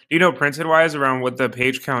fair. Do you know printed wise around what the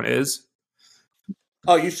page count is?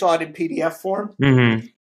 Oh, you saw it in PDF form? Mm-hmm.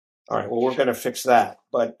 All right. Well, we're going to fix that,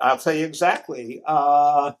 but I'll tell you exactly.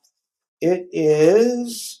 It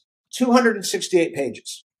is 268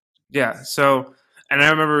 pages. Yeah. So, and I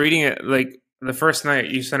remember reading it like the first night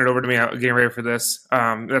you sent it over to me, getting ready for this.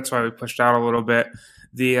 That's why we pushed out a little bit.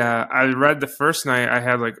 I read the first night. I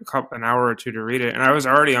had like an hour or two to read it, and I was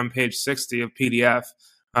already on page 60 of PDF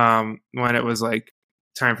when it was like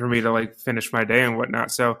time for me to like finish my day and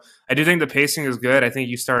whatnot. So I do think the pacing is good. I think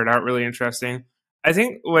you started out really interesting. I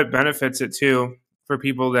think what benefits it too for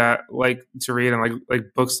people that like to read and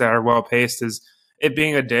like books that are well paced is it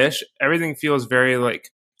being a dish. Everything feels very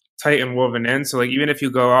like tight and woven in. So like even if you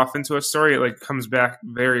go off into a story, it like comes back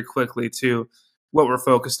very quickly to what we're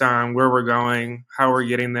focused on, where we're going, how we're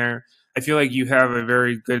getting there. I feel like you have a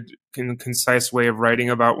very good concise way of writing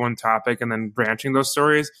about one topic and then branching those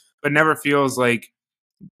stories, but never feels like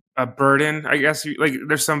a burden. I guess like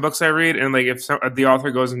there's some books I read and like if the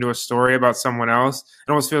author goes into a story about someone else,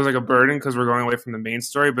 it almost feels like a burden because we're going away from the main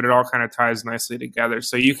story, but it all kind of ties nicely together.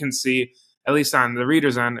 So you can see, at least on the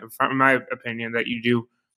reader's end, from my opinion, that you do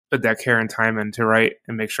put that care and time in to write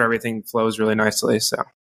and make sure everything flows really nicely. So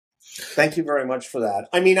thank you very much for that.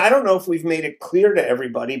 I mean, I don't know if we've made it clear to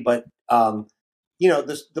everybody, but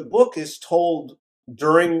the book is told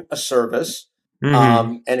during a service,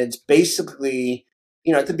 and it's basically,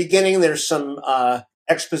 at the beginning there's some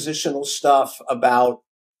expositional stuff about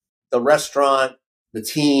the restaurant, the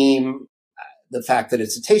team, the fact that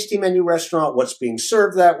it's a tasting menu restaurant, what's being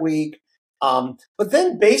served that week. But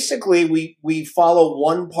then basically we follow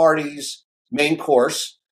one party's main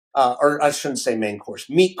course. Or I shouldn't say main course,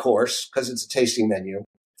 meat course, because it's a tasting menu.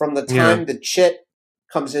 From the time the chit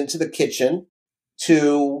comes into the kitchen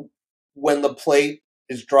to when the plate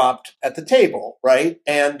is dropped at the table, right?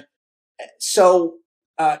 And so,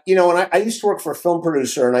 and I used to work for a film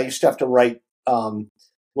producer, and I used to have to write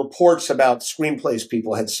reports about screenplays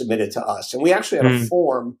people had submitted to us. And we actually had a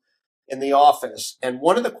form in the office. And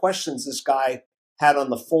one of the questions this guy had on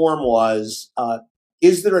the form was,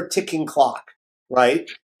 is there a ticking clock, right?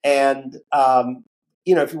 And,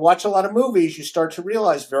 if you watch a lot of movies, you start to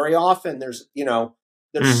realize very often there's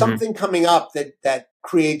something coming up that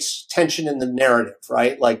creates tension in the narrative,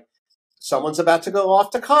 right? Like someone's about to go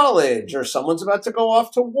off to college, or someone's about to go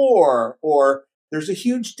off to war, or there's a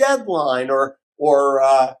huge deadline, or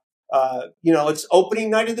it's opening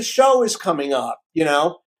night of the show is coming up,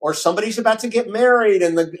 or somebody's about to get married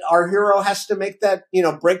and our hero has to make that,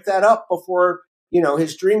 break that up before,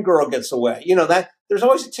 his dream girl gets away. That there's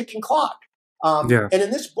always a ticking clock. And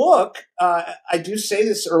in this book, I do say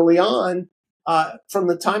this early on, from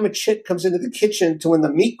the time a chick comes into the kitchen to when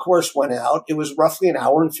the meat course went out, it was roughly an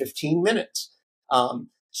hour and 15 minutes.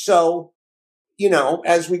 So,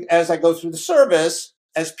 as I go through the service,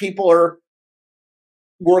 as people are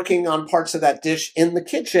working on parts of that dish in the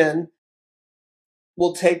kitchen,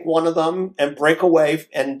 we'll take one of them and break away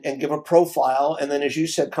and give a profile. And then, as you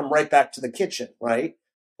said, come right back to the kitchen. Right.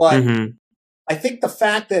 But I think the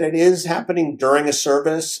fact that it is happening during a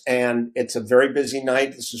service and it's a very busy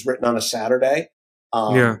night, this is written on a Saturday.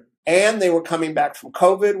 And they were coming back from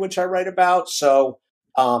COVID, which I write about. So,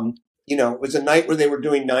 it was a night where they were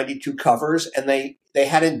doing 92 covers, and they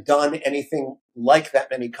hadn't done anything like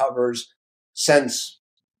that many covers since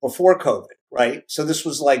before COVID, right? So this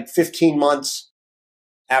was like 15 months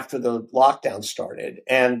after the lockdown started.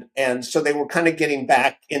 And so they were kind of getting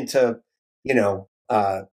back into,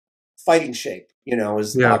 fighting shape,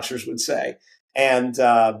 as the boxers would say. And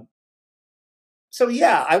I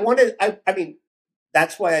mean,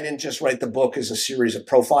 that's why I didn't just write the book as a series of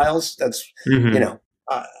profiles. That's,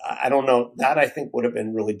 I don't know, that I think would have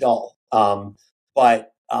been really dull. I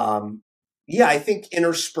think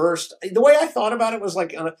interspersed, the way I thought about it was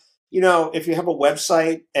like, if you have a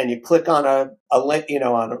website and you click on a link,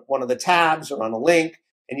 on one of the tabs or on a link,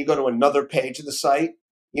 and you go to another page of the site,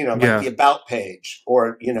 like the about page,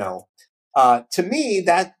 or, to me,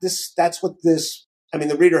 that's what this, I mean,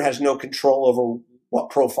 the reader has no control over what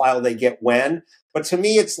profile they get when, but to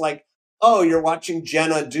me, it's like, oh, you're watching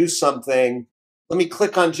Jenna do something. Let me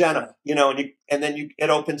click on Jenna, and then it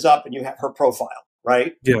opens up and you have her profile,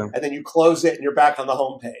 right? Yeah. And then you close it and you're back on the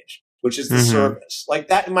homepage, which is the service. Like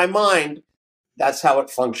that, in my mind, that's how it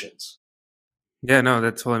functions. Yeah, no,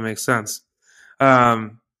 that totally makes sense.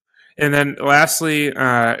 And then lastly,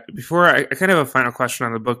 before I kind of have a final question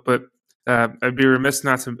on the book, but I'd be remiss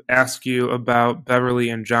not to ask you about Beverly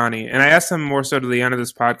and Johnny. And I asked them more so to the end of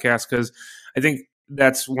this podcast because I think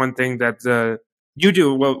that's one thing that you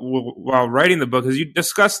do while writing the book is you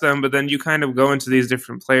discuss them, but then you kind of go into these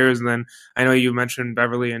different players. And then I know you mentioned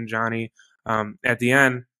Beverly and Johnny at the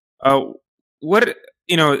end. I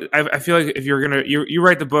feel like if you're gonna you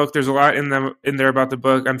write the book, there's a lot in there about the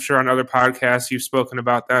book. I'm sure on other podcasts you've spoken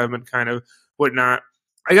about them and kind of whatnot.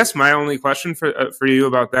 I guess my only question for you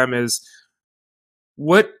about them is,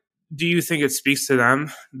 what do you think it speaks to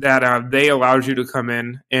them that they allowed you to come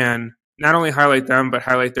in and not only highlight them but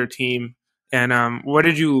highlight their team? And what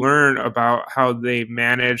did you learn about how they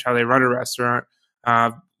manage, how they run a restaurant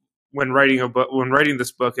when writing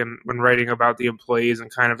this book, and when writing about the employees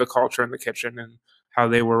and kind of the culture in the kitchen and how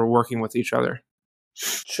they were working with each other?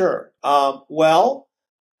 Sure. Well,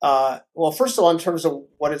 first of all, in terms of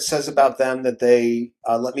what it says about them that they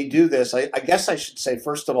let me do this, I guess I should say,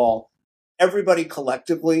 first of all, everybody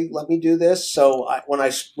collectively let me do this. So when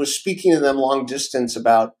I was speaking to them long distance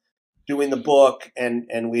about doing the book,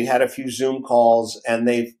 and we had a few Zoom calls, and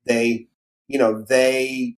they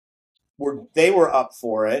were up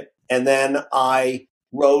for it. And then I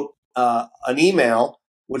wrote an email,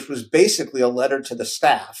 which was basically a letter to the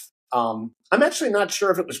staff. I'm actually not sure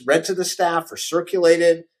if it was read to the staff or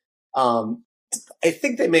circulated. I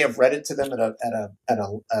think they may have read it to them at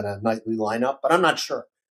a nightly lineup, but I'm not sure.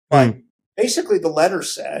 But basically, the letter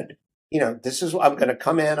said, this is what I'm going to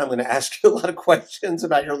come in. I'm going to ask you a lot of questions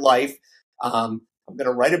about your life. I'm going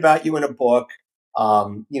to write about you in a book.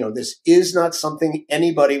 This is not something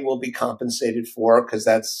anybody will be compensated for, because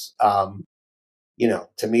that's,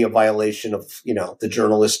 to me, a violation of, the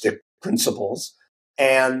journalistic principles.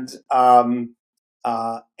 And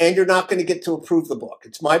you're not going to get to approve the book.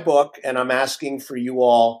 It's my book, and I'm asking for you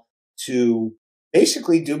all to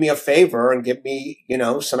basically do me a favor and give me,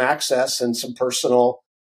 some access and some personal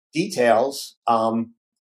details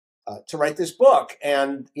to write this book.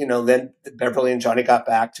 And, then Beverly and Johnny got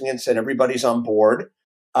back to me and said, everybody's on board.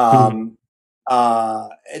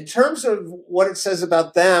 In terms of what it says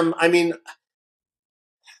about them, I mean,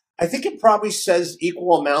 I think it probably says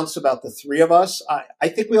equal amounts about the three of us. I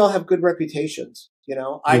think we all have good reputations. You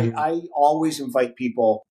know, Mhm. I always invite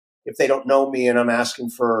people if they don't know me and I'm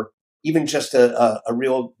asking for even just a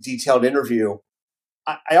real detailed interview.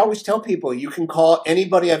 I always tell people you can call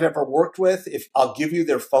anybody I've ever worked with. If I'll give you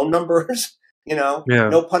their phone numbers, you know, Yeah.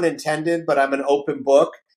 no pun intended, but I'm an open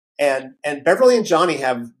book. And Beverly and Johnny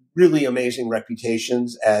have really amazing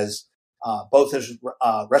reputations as both as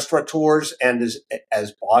restaurateurs and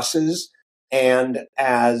as bosses and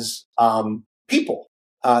as people.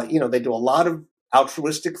 You know, they do a lot of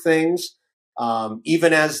altruistic things.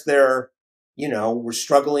 Even as they're, you know, were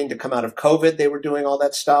struggling to come out of COVID, they were doing all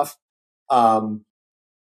that stuff. Um,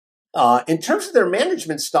 in terms of their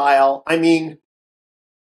management style, I mean,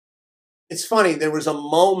 it's funny. There was a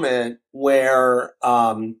moment where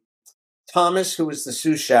Thomas, who was the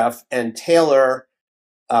sous chef, and Taylor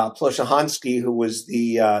Ploshahansky, who was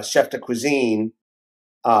the chef de cuisine,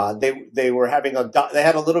 they were having they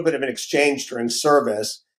had a little bit of an exchange during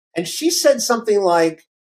service, and she said something like,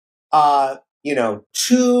 you know,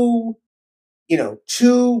 two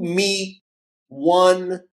meat,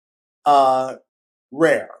 one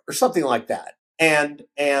rare, or something like that, and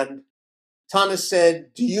Thomas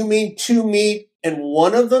said, do you mean two meat and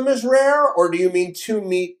one of them is rare? Or do you mean two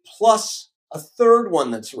meat plus a third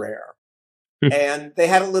one that's rare? And they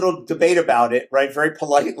had a little debate about it, right? Very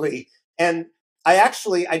politely. And I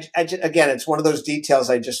actually, again, it's one of those details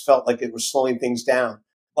I just felt like it was slowing things down.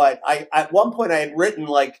 But at one point I had written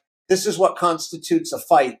like, this is what constitutes a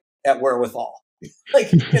fight at Wherewithal.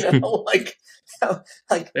 Like, you know, like A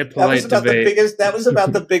polite debate. that was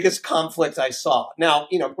about the biggest conflict I saw. Now,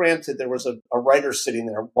 you know, granted there was a writer sitting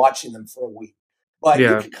there watching them for a week, but you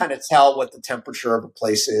Yeah. can kind of tell what the temperature of a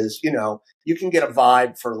place is. You know, you can get a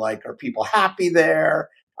vibe for like, are people happy there?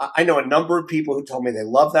 I know a number of people who told me they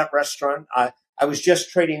love that restaurant. I was just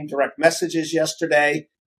trading direct messages yesterday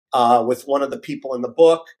with one of the people in the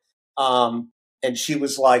book. And she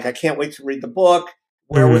was like, I can't wait to read the book.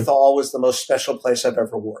 Mhm. Wherewithal was the most special place I've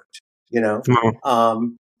ever worked, you know? Oh,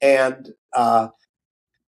 And,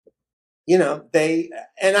 you know,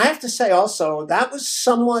 and I have to say also, that was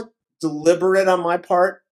somewhat deliberate on my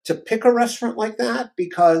part to pick a restaurant like that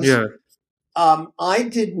because yeah. I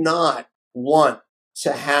did not want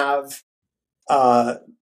to have, uh,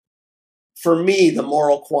 for me, the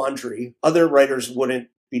moral quandary. Other writers wouldn't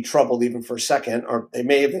be troubled even for a second, or they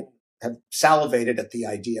may even have salivated at the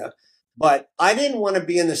idea. But I didn't want to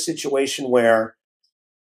be in the situation where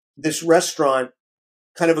this restaurant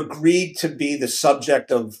kind of agreed to be the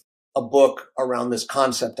subject of a book around this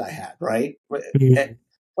concept I had, right? Mhm.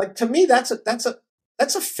 Like to me, that's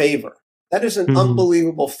a favor. That is an Mhm.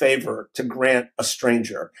 unbelievable favor to grant a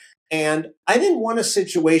stranger. And I didn't want a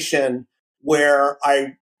situation where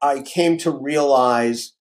I came to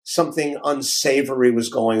realize something unsavory was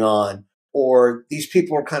going on, or these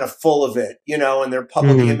people are kind of full of it, you know, and their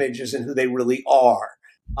public Mhm. image isn't who they really are.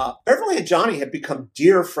 Beverly and Johnny have become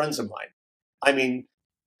dear friends of mine. I mean,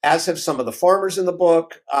 as have some of the farmers in the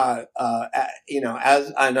book. You know,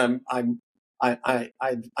 as and I'm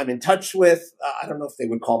in touch with. I don't know if they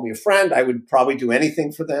would call me a friend. I would probably do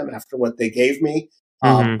anything for them after what they gave me.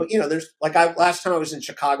 Mhm. But you know, there's like last time I was in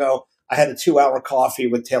Chicago, I had a 2 hour coffee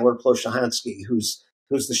with Taylor Ploshahansky, who's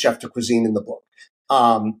the chef de cuisine in the book.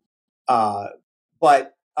 Um, uh,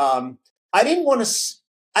 but I didn't want to.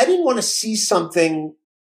 I didn't want to see something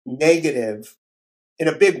negative in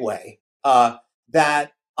a big way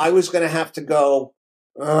that I was going to have to go,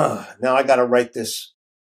 now I got to write this,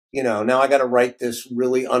 you know, now I got to write this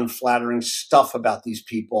really unflattering stuff about these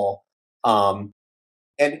people. Um,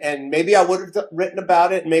 and maybe I would have written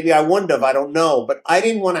about it. Maybe I wouldn't have. I don't know. But I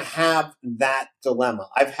didn't want to have that dilemma.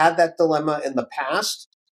 I've had that dilemma in the past.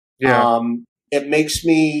 Yeah. It makes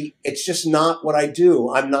me, it's just not what I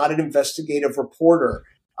do. I'm not an investigative reporter.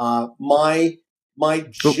 My Oh,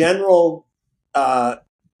 general uh,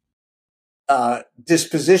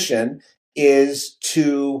 disposition is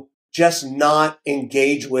to just not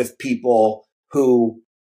engage with people who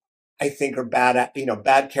I think are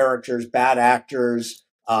bad characters, bad actors,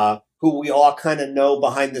 who we all kind of know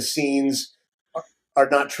behind the scenes are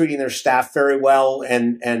not treating their staff very well.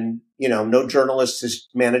 And, you know, no journalist has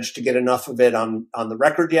managed to get enough of it on the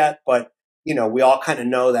record yet, but you know, we all kind of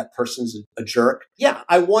know that person's a jerk. Yeah.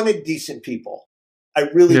 I wanted decent people. I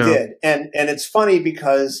really yeah. did. And it's funny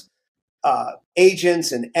because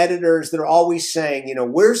agents and editors that are always saying, you know,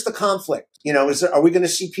 where's the conflict? You know, are we going to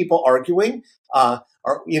see people arguing? Are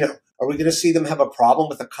we going to see them have a problem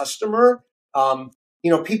with a customer? You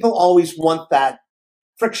know, people always want that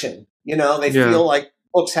friction. They feel like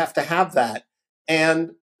books have to have that.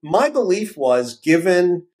 And my belief was,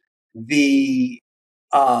 given the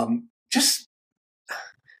just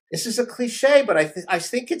this is a cliche, but I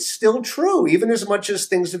think it's still true, even as much as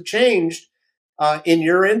things have changed in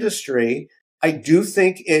your industry. I do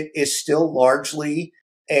think it is still largely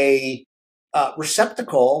a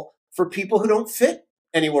receptacle for people who don't fit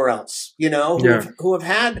anywhere else, who have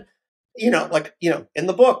had, in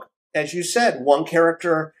the book, as you said, one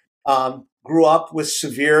character grew up with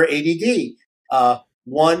severe ADD.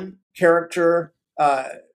 One character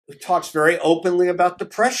talks very openly about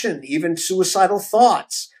depression, even suicidal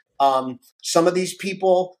thoughts. Some of these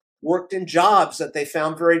people worked in jobs that they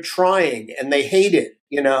found very trying and they hated,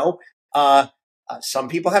 some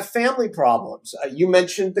people have family problems. You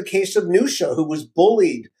mentioned the case of Nusha, who was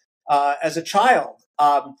bullied as a child.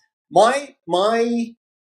 My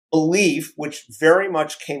belief, which very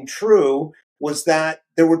much came true, was that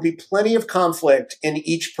there would be plenty of conflict in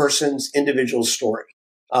each person's individual story.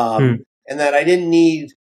 And that I didn't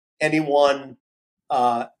need anyone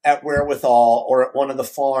at Wherewithal or at one of the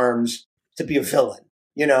farms to be a villain,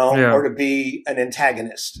 or to be an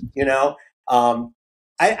antagonist,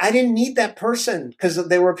 I didn't need that person because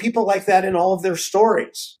there were people like that in all of their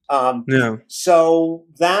stories. So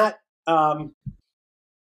that,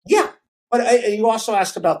 But you also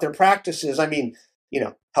asked about their practices. I mean,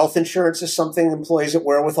 health insurance is something employees at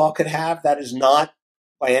Wherewithal could have. That is not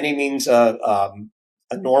by any means a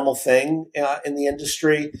normal thing in the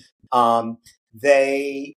industry.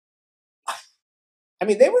 They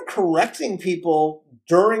were correcting people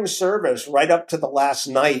during service right up to the last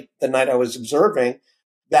night, the night I was observing,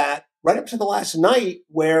 that right up to the last night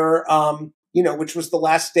where, which was the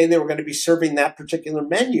last day they were going to be serving that particular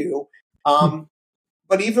menu.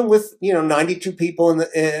 But even with, 92 people in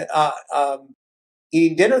the,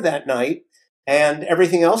 eating dinner that night and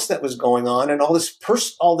everything else that was going on and all this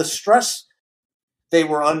all the stress they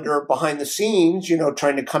were under behind the scenes,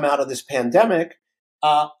 trying to come out of this pandemic.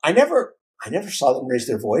 I never saw them raise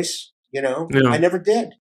their voice, I never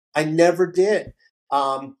did. I never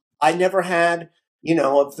had,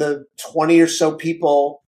 of the 20 or so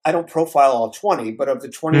people, I don't profile all 20, but of the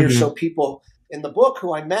 20 or so people in the book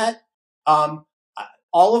who I met,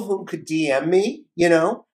 all of whom could DM me,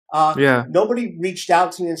 nobody reached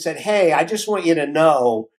out to me and said, "Hey, I just want you to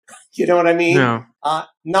know," you know what I mean? No.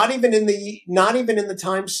 Not even in the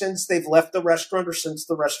time since they've left the restaurant or since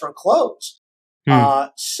the restaurant closed. I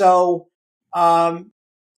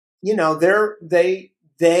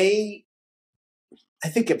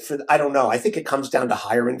think I don't know. I think it comes down to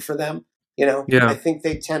hiring for them. I think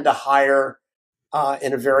they tend to hire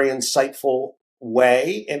in a very insightful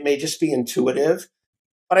way. It may just be intuitive,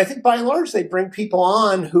 but I think by and large they bring people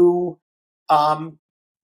on who, aren't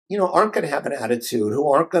going to have an attitude,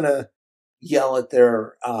 who aren't going to yell at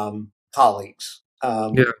their colleagues.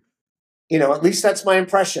 At least that's my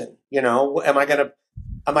impression. Am I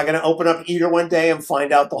going to open up Eater one day and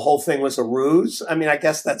find out the whole thing was a ruse? I mean, I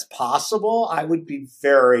guess that's possible. I would be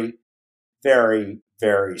very, very,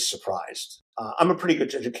 very surprised. I'm a pretty good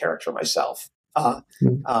judge of character myself. Does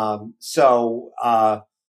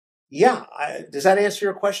that answer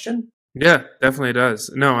your question? Yeah, definitely does.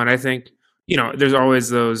 No, and I think, there's always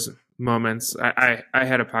those moments. I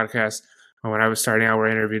had a podcast when I was starting out where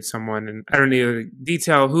I interviewed someone, and I don't need to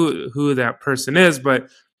detail who that person is, but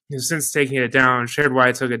since taking it down, shared why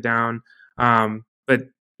I took it down. But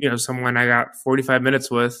someone I got 45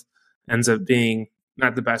 minutes with ends up being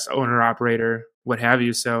not the best owner operator, what have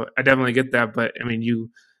you. So I definitely get that. But I mean, you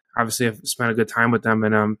obviously have spent a good time with them,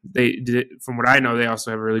 and they did. From what I know, they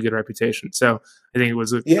also have a really good reputation. So I think it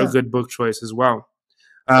was a good book choice as well.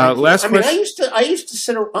 Last question. I used to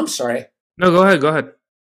sit. I'm sorry. No, go ahead.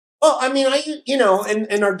 Well, I mean, in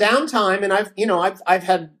our downtime, and I've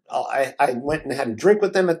had, I went and had a drink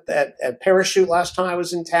with them at Parachute last time I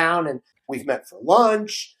was in town, and we've met for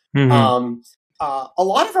lunch. A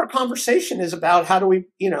lot of our conversation is about how do we,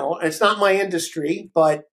 it's not my industry,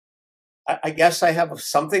 but I guess I have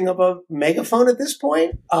something of a megaphone at this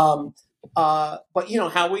point. But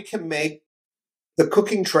how we can make the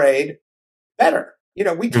cooking trade better.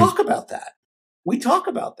 We talk about that.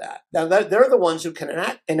 Now they're the ones who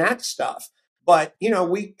can enact stuff, but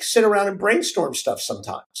we sit around and brainstorm stuff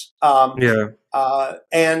sometimes.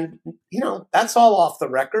 And that's all off the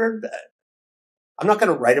record. I'm not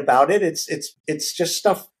going to write about it. It's just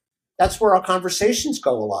stuff. That's where our conversations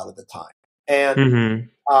go a lot of the time. And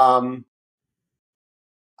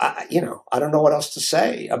I don't know what else to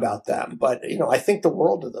say about them, but I think the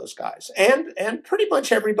world of those guys and pretty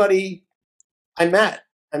much everybody I met.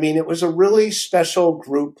 I mean, it was a really special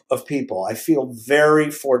group of people. I feel very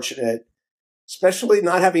fortunate, especially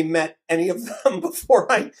not having met any of them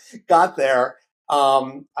before I got there.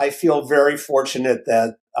 I feel very fortunate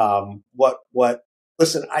that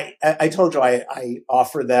listen, I told you I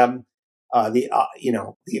offer them I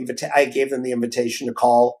gave them the invitation to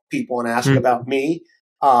call people and ask Mm. about me.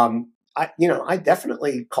 I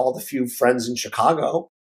definitely called a few friends in Chicago,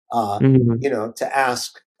 Mhm. to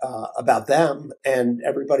ask about them, and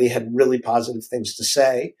everybody had really positive things to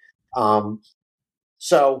say.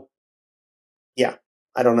 So yeah,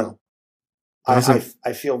 I don't know. Awesome.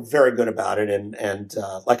 I feel very good about it, and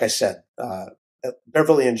like I said,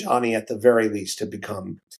 Beverly and Johnny at the very least have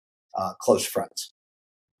become close friends.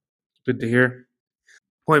 Good to hear.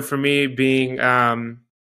 Point for me being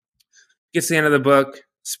gets to the end of the book.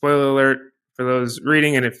 Spoiler alert for those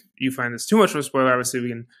reading, and if you find this too much of a spoiler, obviously we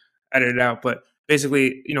can edit it out. But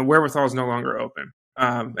basically, wherewithal is no longer open,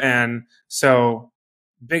 and so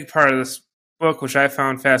big part of this book, which I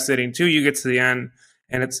found fascinating too. You get to the end,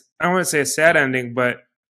 and it's I don't want to say a sad ending, but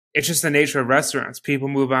it's just the nature of restaurants. People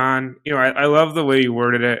move on. I love the way you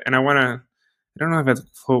worded it, and I don't know if I have the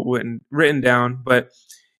quote written down, but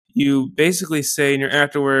you basically say in your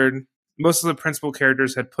afterword, most of the principal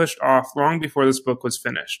characters had pushed off long before this book was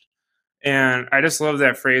finished. And I just love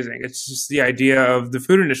that phrasing. It's just the idea of the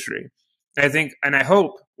food industry. I think, and I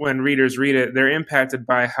hope when readers read it, they're impacted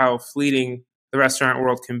by how fleeting the restaurant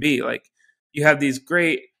world can be. Like you have this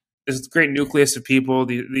great nucleus of people,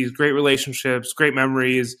 these great relationships, great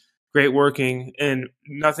memories, great working, and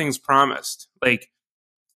nothing's promised. Like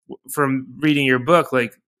from reading your book,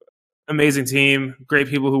 like amazing team, great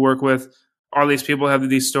people who work with. All these people have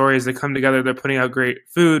these stories. They come together. They're putting out great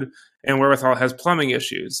food, and Wherewithal has plumbing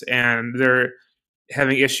issues, and they're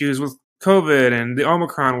having issues with COVID and the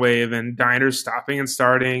Omicron wave, and diners stopping and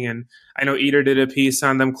starting. And I know Eater did a piece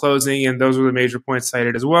on them closing, and those were the major points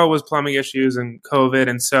cited as well, was plumbing issues and COVID.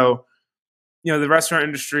 And so, the restaurant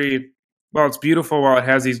industry, while it's beautiful, while it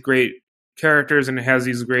has these great characters and it has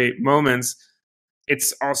these great moments,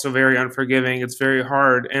 it's also very unforgiving. It's very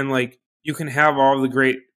hard. And like you can have all the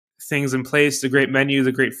great things in place, the great menu,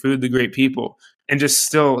 the great food, the great people, and just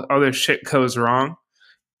still other shit goes wrong.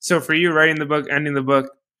 So for you writing the book, ending the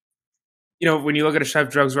book, when you look at a chef,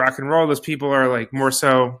 drugs, rock and roll, those people are like more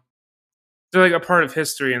so they're like a part of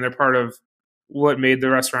history and they're part of what made the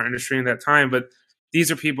restaurant industry in that time. But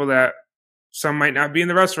these are people that some might not be in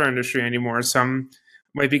the restaurant industry anymore. Some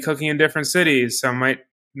might be cooking in different cities. Some might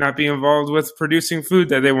not be involved with producing food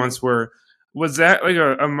that they once were. Was that like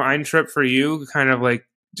a mind trip for you? Kind of like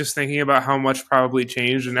just thinking about how much probably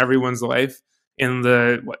changed in everyone's life in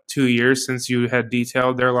the 2 years since you had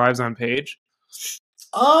detailed their lives on page?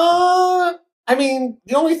 I mean,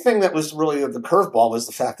 the only thing that was really the curveball was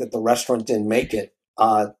the fact that the restaurant didn't make it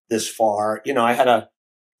this far. I had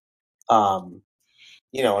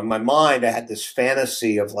in my mind, I had this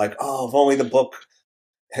fantasy of like, oh, if only the book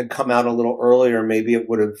had come out a little earlier, maybe it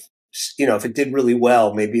would have, if it did really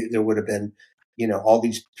well, maybe there would have been, all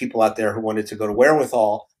these people out there who wanted to go to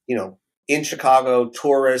Wherewithal, in Chicago,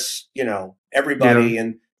 tourists, Yeah. everybody,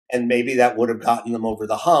 and maybe that would have gotten them over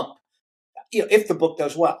the hump, if the book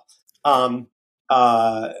does well. Um,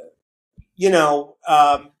 uh, you know,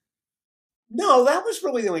 um, no, that was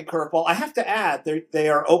really the only curveball. I have to add, they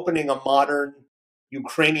are opening a modern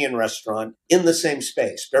Ukrainian restaurant in the same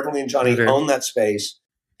space. Beverly and Johnny Okay. own that space,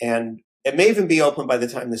 and it may even be open by the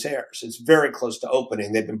time this airs. It's very close to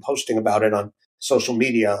opening. They've been posting about it on social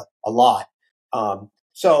media a lot.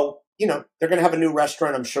 So, they're going to have a new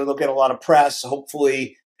restaurant. I'm sure they'll get a lot of press.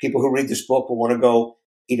 Hopefully, people who read this book will want to go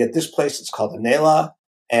eat at this place. It's called Anela.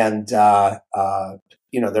 And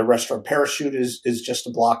their restaurant Parachute is just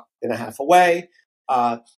a block and a half away.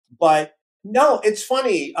 But no, it's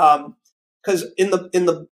funny because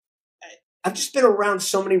I've just been around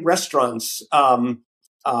so many restaurants, in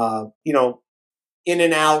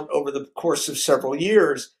and out over the course of several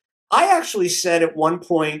years. I actually said at one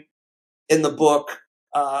point in the book,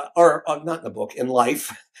 or not in the book, in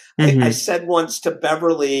life, I Mm-hmm. said once to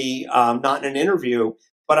Beverly, not in an interview,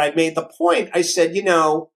 but I made the point. I said,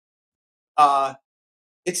 uh,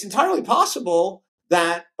 it's entirely possible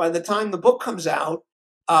that by the time the book comes out,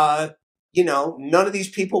 none of these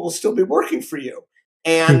people will still be working for you.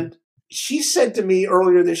 And she said to me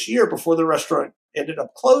earlier this year, before the restaurant ended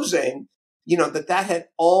up closing, that had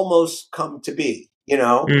almost come to be.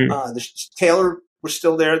 The Taylor was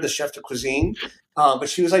still there, the chef de cuisine, but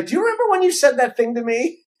she was like, "Do you remember when you said that thing to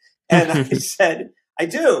me?" And I said, "I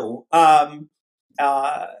do."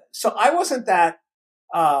 So I wasn't that.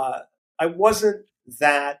 I wasn't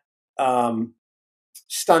that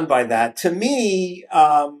stunned by that. To me,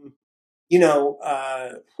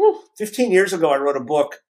 15 years ago, I wrote a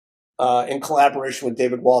book in collaboration with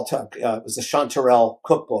David Waltuck. It was the Chanterelle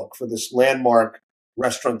cookbook for this landmark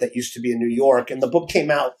restaurant that used to be in New York. And the book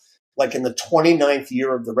came out like in the 29th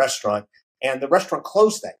year of the restaurant, and the restaurant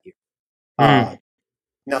closed that year.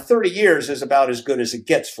 Now, 30 years is about as good as it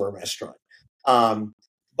gets for a restaurant.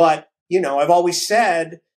 But, I've always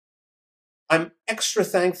said I'm extra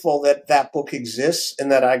thankful that that book exists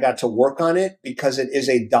and that I got to work on it, because it is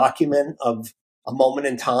a document of a moment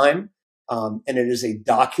in time. And it is a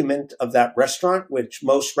document of that restaurant, which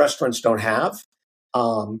most restaurants don't have.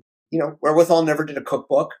 Wherewithal never did a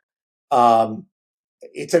cookbook. The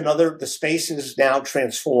space is now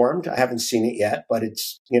transformed. I haven't seen it yet, but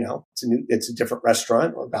it's a different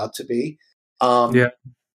restaurant, or about to be. And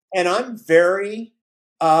I'm very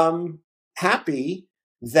happy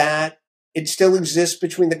that it still exists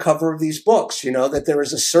between the cover of these books, that there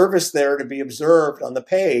is a service there to be observed on the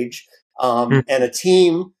page, and a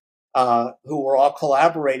team who were all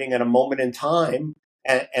collaborating at a moment in time,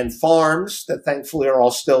 and farms that thankfully are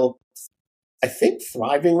all still, I think,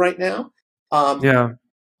 thriving right now.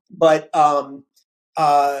 But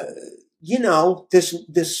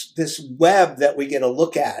this web that we get to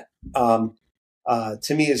look at,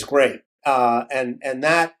 to me, is great. And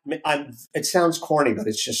that it sounds corny, but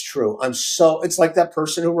it's just true. It's like that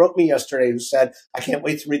person who wrote me yesterday who said, I can't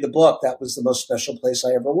wait to read the book. That was the most special place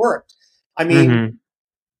I ever worked. I mean,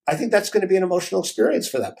 I think that's going to be an emotional experience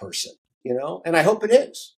for that person, and I hope it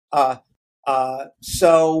is.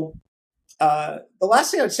 So the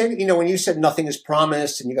last thing I would say, when you said nothing is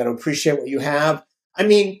promised and you got to appreciate what you have, I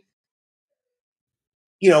mean,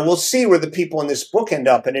 we'll see where the people in this book end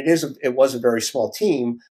up. And it was a very small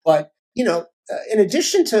team, but, in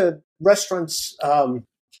addition to restaurants,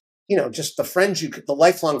 just the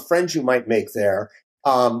lifelong friends you might make there,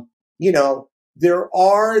 there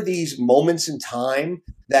are these moments in time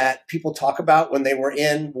that people talk about when they were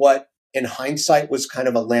in what in hindsight was kind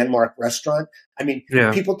of a landmark restaurant. I mean,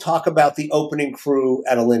 people talk about the opening crew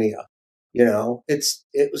at Alinea.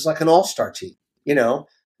 It was like an all-star team, Now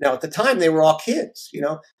at the time they were all kids,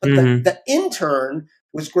 but the intern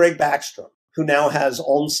was Greg Backstrom, who now has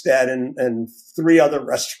Olmsted and 3 other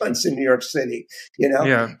restaurants in New York City.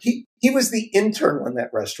 He was the intern when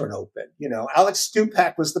that restaurant opened. Alex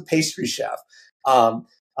Stupak was the pastry chef.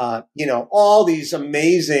 All these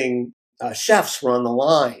amazing chefs were on the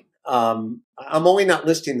line. I'm only not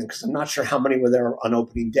listing them because I'm not sure how many were there on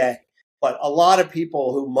opening day, but a lot of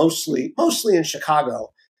people who mostly in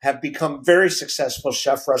Chicago have become very successful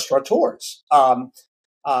chef restaurateurs. And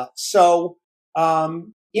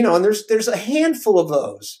there's a handful of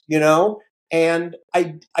those, and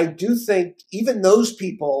I do think even those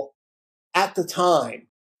people at the time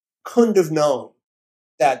couldn't have known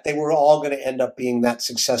that they were all going to end up being that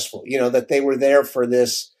successful, that they were there for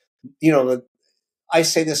this, I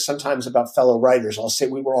say this sometimes about fellow writers. I'll say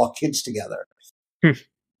we were all kids together,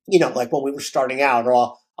 like when we were starting out,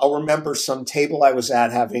 or I'll remember some table I was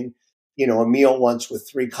at having, a meal once with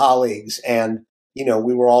 3 colleagues, and,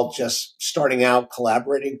 we were all just starting out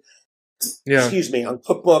collaborating, on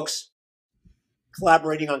cookbooks,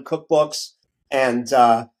 and,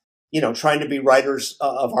 trying to be writers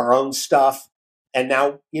of our own stuff. And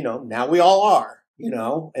now we all are,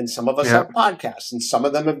 and some of us have podcasts, and some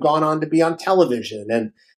of them have gone on to be on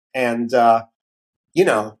television, and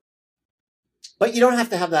but you don't have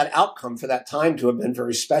to have that outcome for that time to have been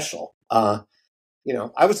very special.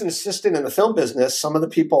 I was an assistant in the film business. Some of the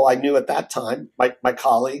people I knew at that time, my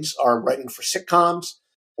colleagues, are writing for sitcoms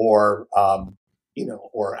or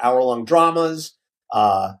hour-long dramas,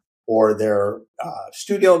 or they're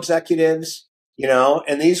studio executives,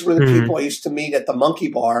 and these were the people I used to meet at the Monkey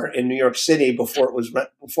Bar in New York City before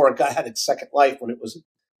it had its second life, when it was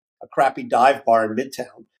a crappy dive bar in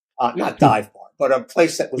Midtown. Not dive bar, but a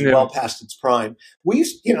place that was well past its prime.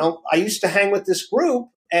 I used to hang with this group,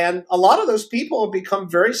 and a lot of those people have become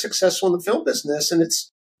very successful in the film business. And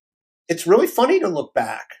it's really funny to look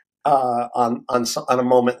back on a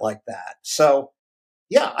moment like that. So,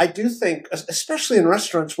 yeah, I do think, especially in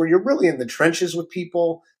restaurants where you're really in the trenches with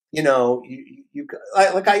people,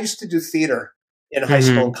 I used to do theater in high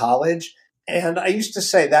school and college, and I used to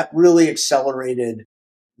say that really accelerated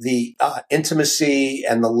the intimacy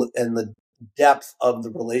and the depth of the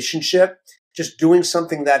relationship, just doing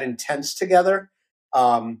something that intense together,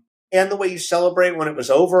 and the way you celebrate when it was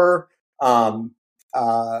over, all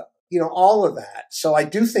of that. So I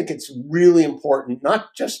do think it's really important,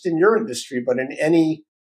 not just in your industry, but in any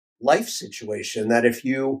life situation, that if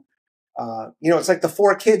you, it's like the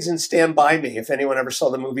 4 kids in Stand By Me. If anyone ever saw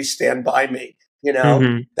the movie Stand By Me,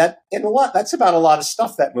 Mm-hmm. That's about a lot of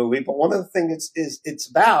stuff, that movie. But one of the things it's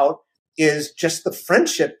about is just the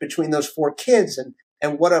friendship between those four kids,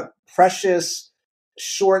 and what a precious,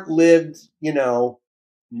 short-lived,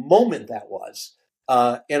 moment that was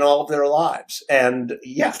in all of their lives. And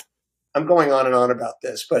yeah, I'm going on and on about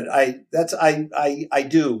this, but I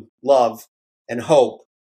do love and hope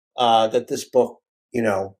that this book,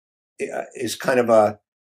 is kind of uh,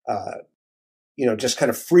 just kind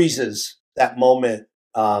of freezes that moment,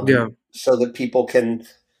 Yeah. so that people can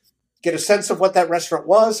get a sense of what that restaurant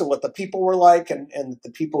was and what the people were like, and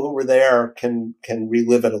the people who were there can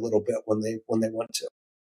relive it a little bit when they want to.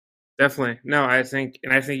 Definitely. No, I think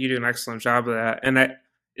you do an excellent job of that. And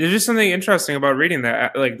there's just something interesting about reading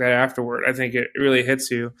that, like that afterward. I think it really hits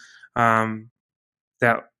you.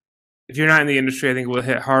 That if you're not in the industry, I think it will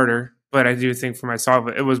hit harder. But I do think for myself,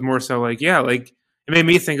 it was more so like, yeah, like it made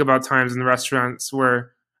me think about times in the restaurants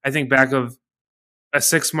where I think back of a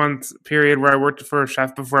 6 month period where I worked for a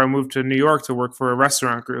chef before I moved to New York to work for a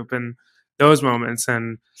restaurant group, and those moments.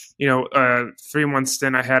 And 3 month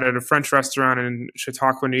stint I had at a French restaurant in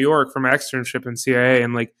Chautauqua, New York for my externship in CIA,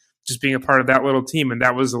 and like just being a part of that little team. And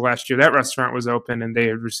that was the last year that restaurant was open, and they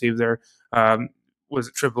had received their was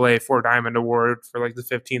it AAA Four Diamond Award for like the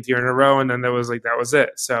 15th year in a row, and then that was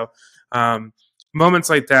it. So moments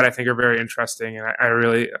like that I think are very interesting, and I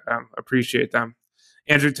really appreciate them.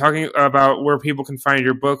 Andrew, talking about where people can find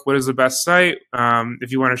your book, what is the best site?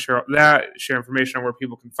 If you want to share information on where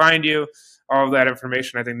people can find you, all of that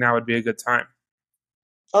information, I think now would be a good time.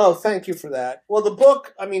 Oh, thank you for that. Well, the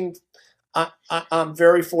book, I mean, I'm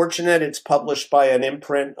very fortunate. It's published by an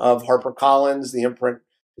imprint of HarperCollins. The imprint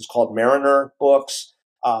is called Mariner Books.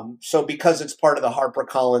 So because it's part of the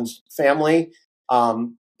HarperCollins family,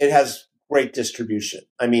 it has great distribution.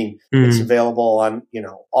 I mean, it's available on,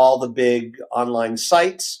 all the big online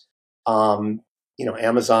sites,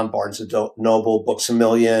 Amazon, Barnes and Noble, Books A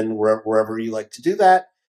Million, wherever you like to do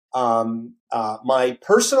that. My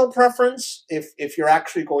personal preference, if you're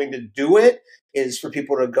actually going to do it, is for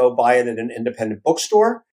people to go buy it at an independent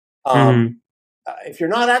bookstore. If you're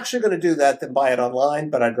not actually going to do that, then buy it online,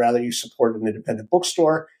 but I'd rather you support an independent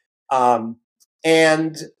bookstore.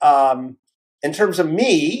 In terms of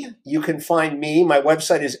me, you can find me. My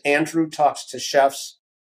website is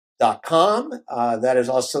andrewtalkstochefs.com. That is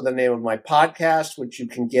also the name of my podcast, which you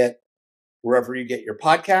can get wherever you get your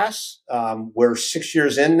podcasts. We're 6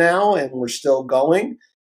 years in now, and we're still going.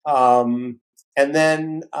 And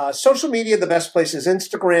then social media, the best place is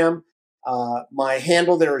Instagram. My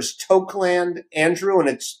handle there is Tokeland Andrew, and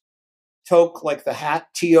it's Toke like the hat,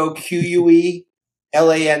 TOQUELAND,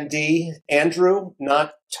 Andrew,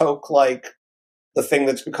 not Toke like the thing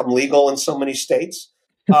that's become legal in so many states.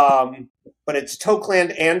 But it's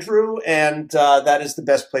Tokeland Andrew, and that is the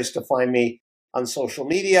best place to find me on social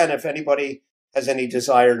media. And if anybody has any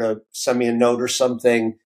desire to send me a note or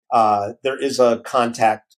something, there is a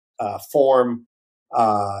contact form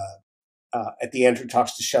at the Andrew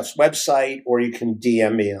Talks to Chefs website, or you can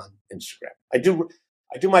DM me on Instagram. I do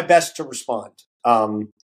my best to respond.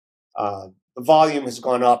 The volume has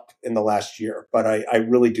gone up in the last year, but I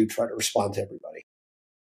really do try to respond to everybody.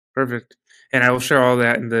 Perfect. And I will share all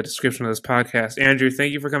that in the description of this podcast. Andrew,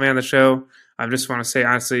 thank you for coming on the show. I just want to say,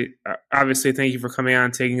 honestly, obviously, thank you for coming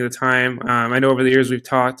on, taking the time. I know over the years we've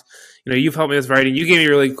talked, you've helped me with writing. You gave me a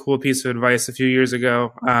really cool piece of advice a few years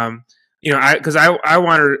ago. Because I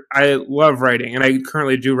love writing, and I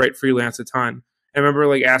currently do write freelance a ton. I remember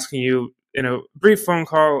like asking you in a brief phone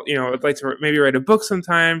call, I'd like to maybe write a book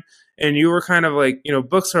sometime. And you were kind of like,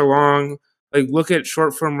 books are long, like look at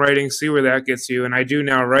short form writing, see where that gets you. And I do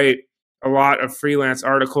now write a lot of freelance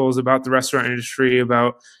articles about the restaurant industry,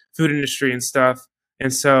 about food industry and stuff.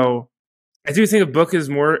 And so I do think a book is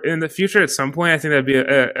more in the future at some point. I think that'd be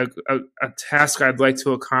a task I'd like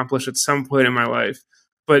to accomplish at some point in my life.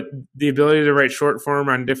 But the ability to write short form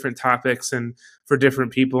on different topics and for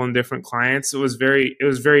different people and different clients, it was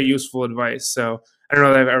very useful advice. So I don't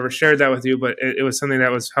know that I've ever shared that with you, but it was something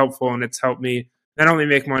that was helpful, and it's helped me not only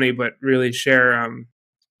make money, but really share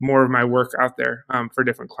more of my work out there for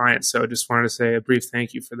different clients. So I just wanted to say a brief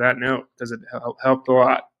thank you for that note, because it helped a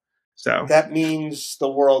lot. So that means the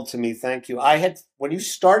world to me. Thank you. When you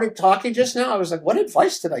started talking just now, I was like, what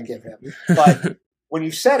advice did I give him? But when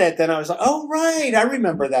you said it, then I was like, oh, right. I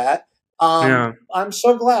remember that. Yeah. I'm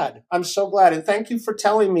so glad. And thank you for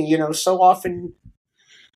telling me, so often,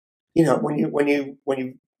 when you've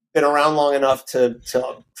been around long enough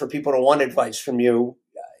for people to want advice from you,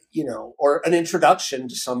 or an introduction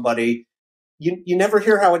to somebody, you never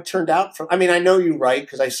hear how it turned out I know you write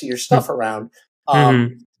because I see your stuff around.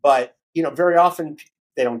 But, very often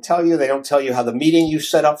They don't tell you. They don't tell you how the meeting you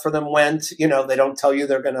set up for them went. You know, they don't tell you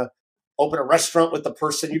they're going to open a restaurant with the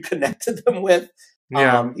person you connected them with.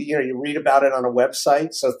 Yeah. You read about it on a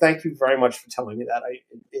website. So thank you very much for telling me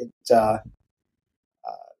that.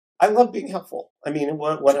 I love being helpful. I mean,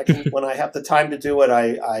 when I have the time to do it,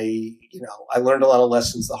 I learned a lot of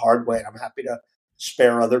lessons the hard way, and I'm happy to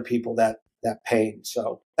spare other people that pain.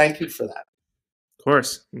 So thank you for that. Of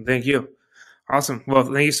course. Thank you. Awesome. Well,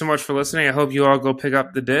 thank you so much for listening. I hope you all go pick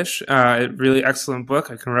up The Dish. Really excellent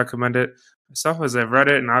book. I can recommend it myself as I've read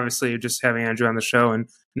it. And obviously, just having Andrew on the show and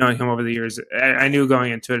knowing him over the years, I knew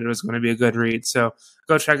going into it, it was going to be a good read. So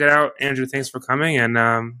go check it out. Andrew, thanks for coming, and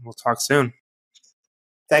we'll talk soon.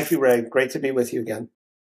 Thank you, Ray. Great to be with you again.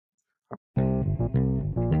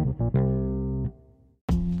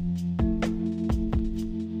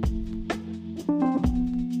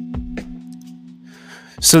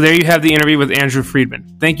 So there you have the interview with Andrew Friedman.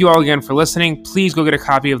 Thank you all again for listening. Please go get a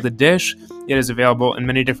copy of The Dish. It is available in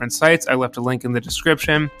many different sites. I left a link in the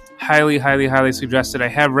description. Highly, highly, highly suggested. I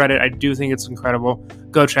have read it. I do think it's incredible.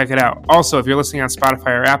 Go check it out. Also, if you're listening on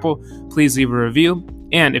Spotify or Apple, please leave a review.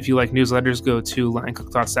 And if you like newsletters, go to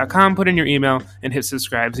lioncookthoughts.com, put in your email, and hit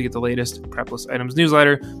subscribe to get the latest Prepless Items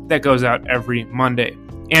newsletter that goes out every Monday.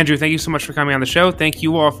 Andrew, thank you so much for coming on the show. Thank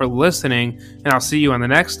you all for listening, and I'll see you on the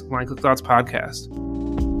next Lion Cook Thoughts podcast.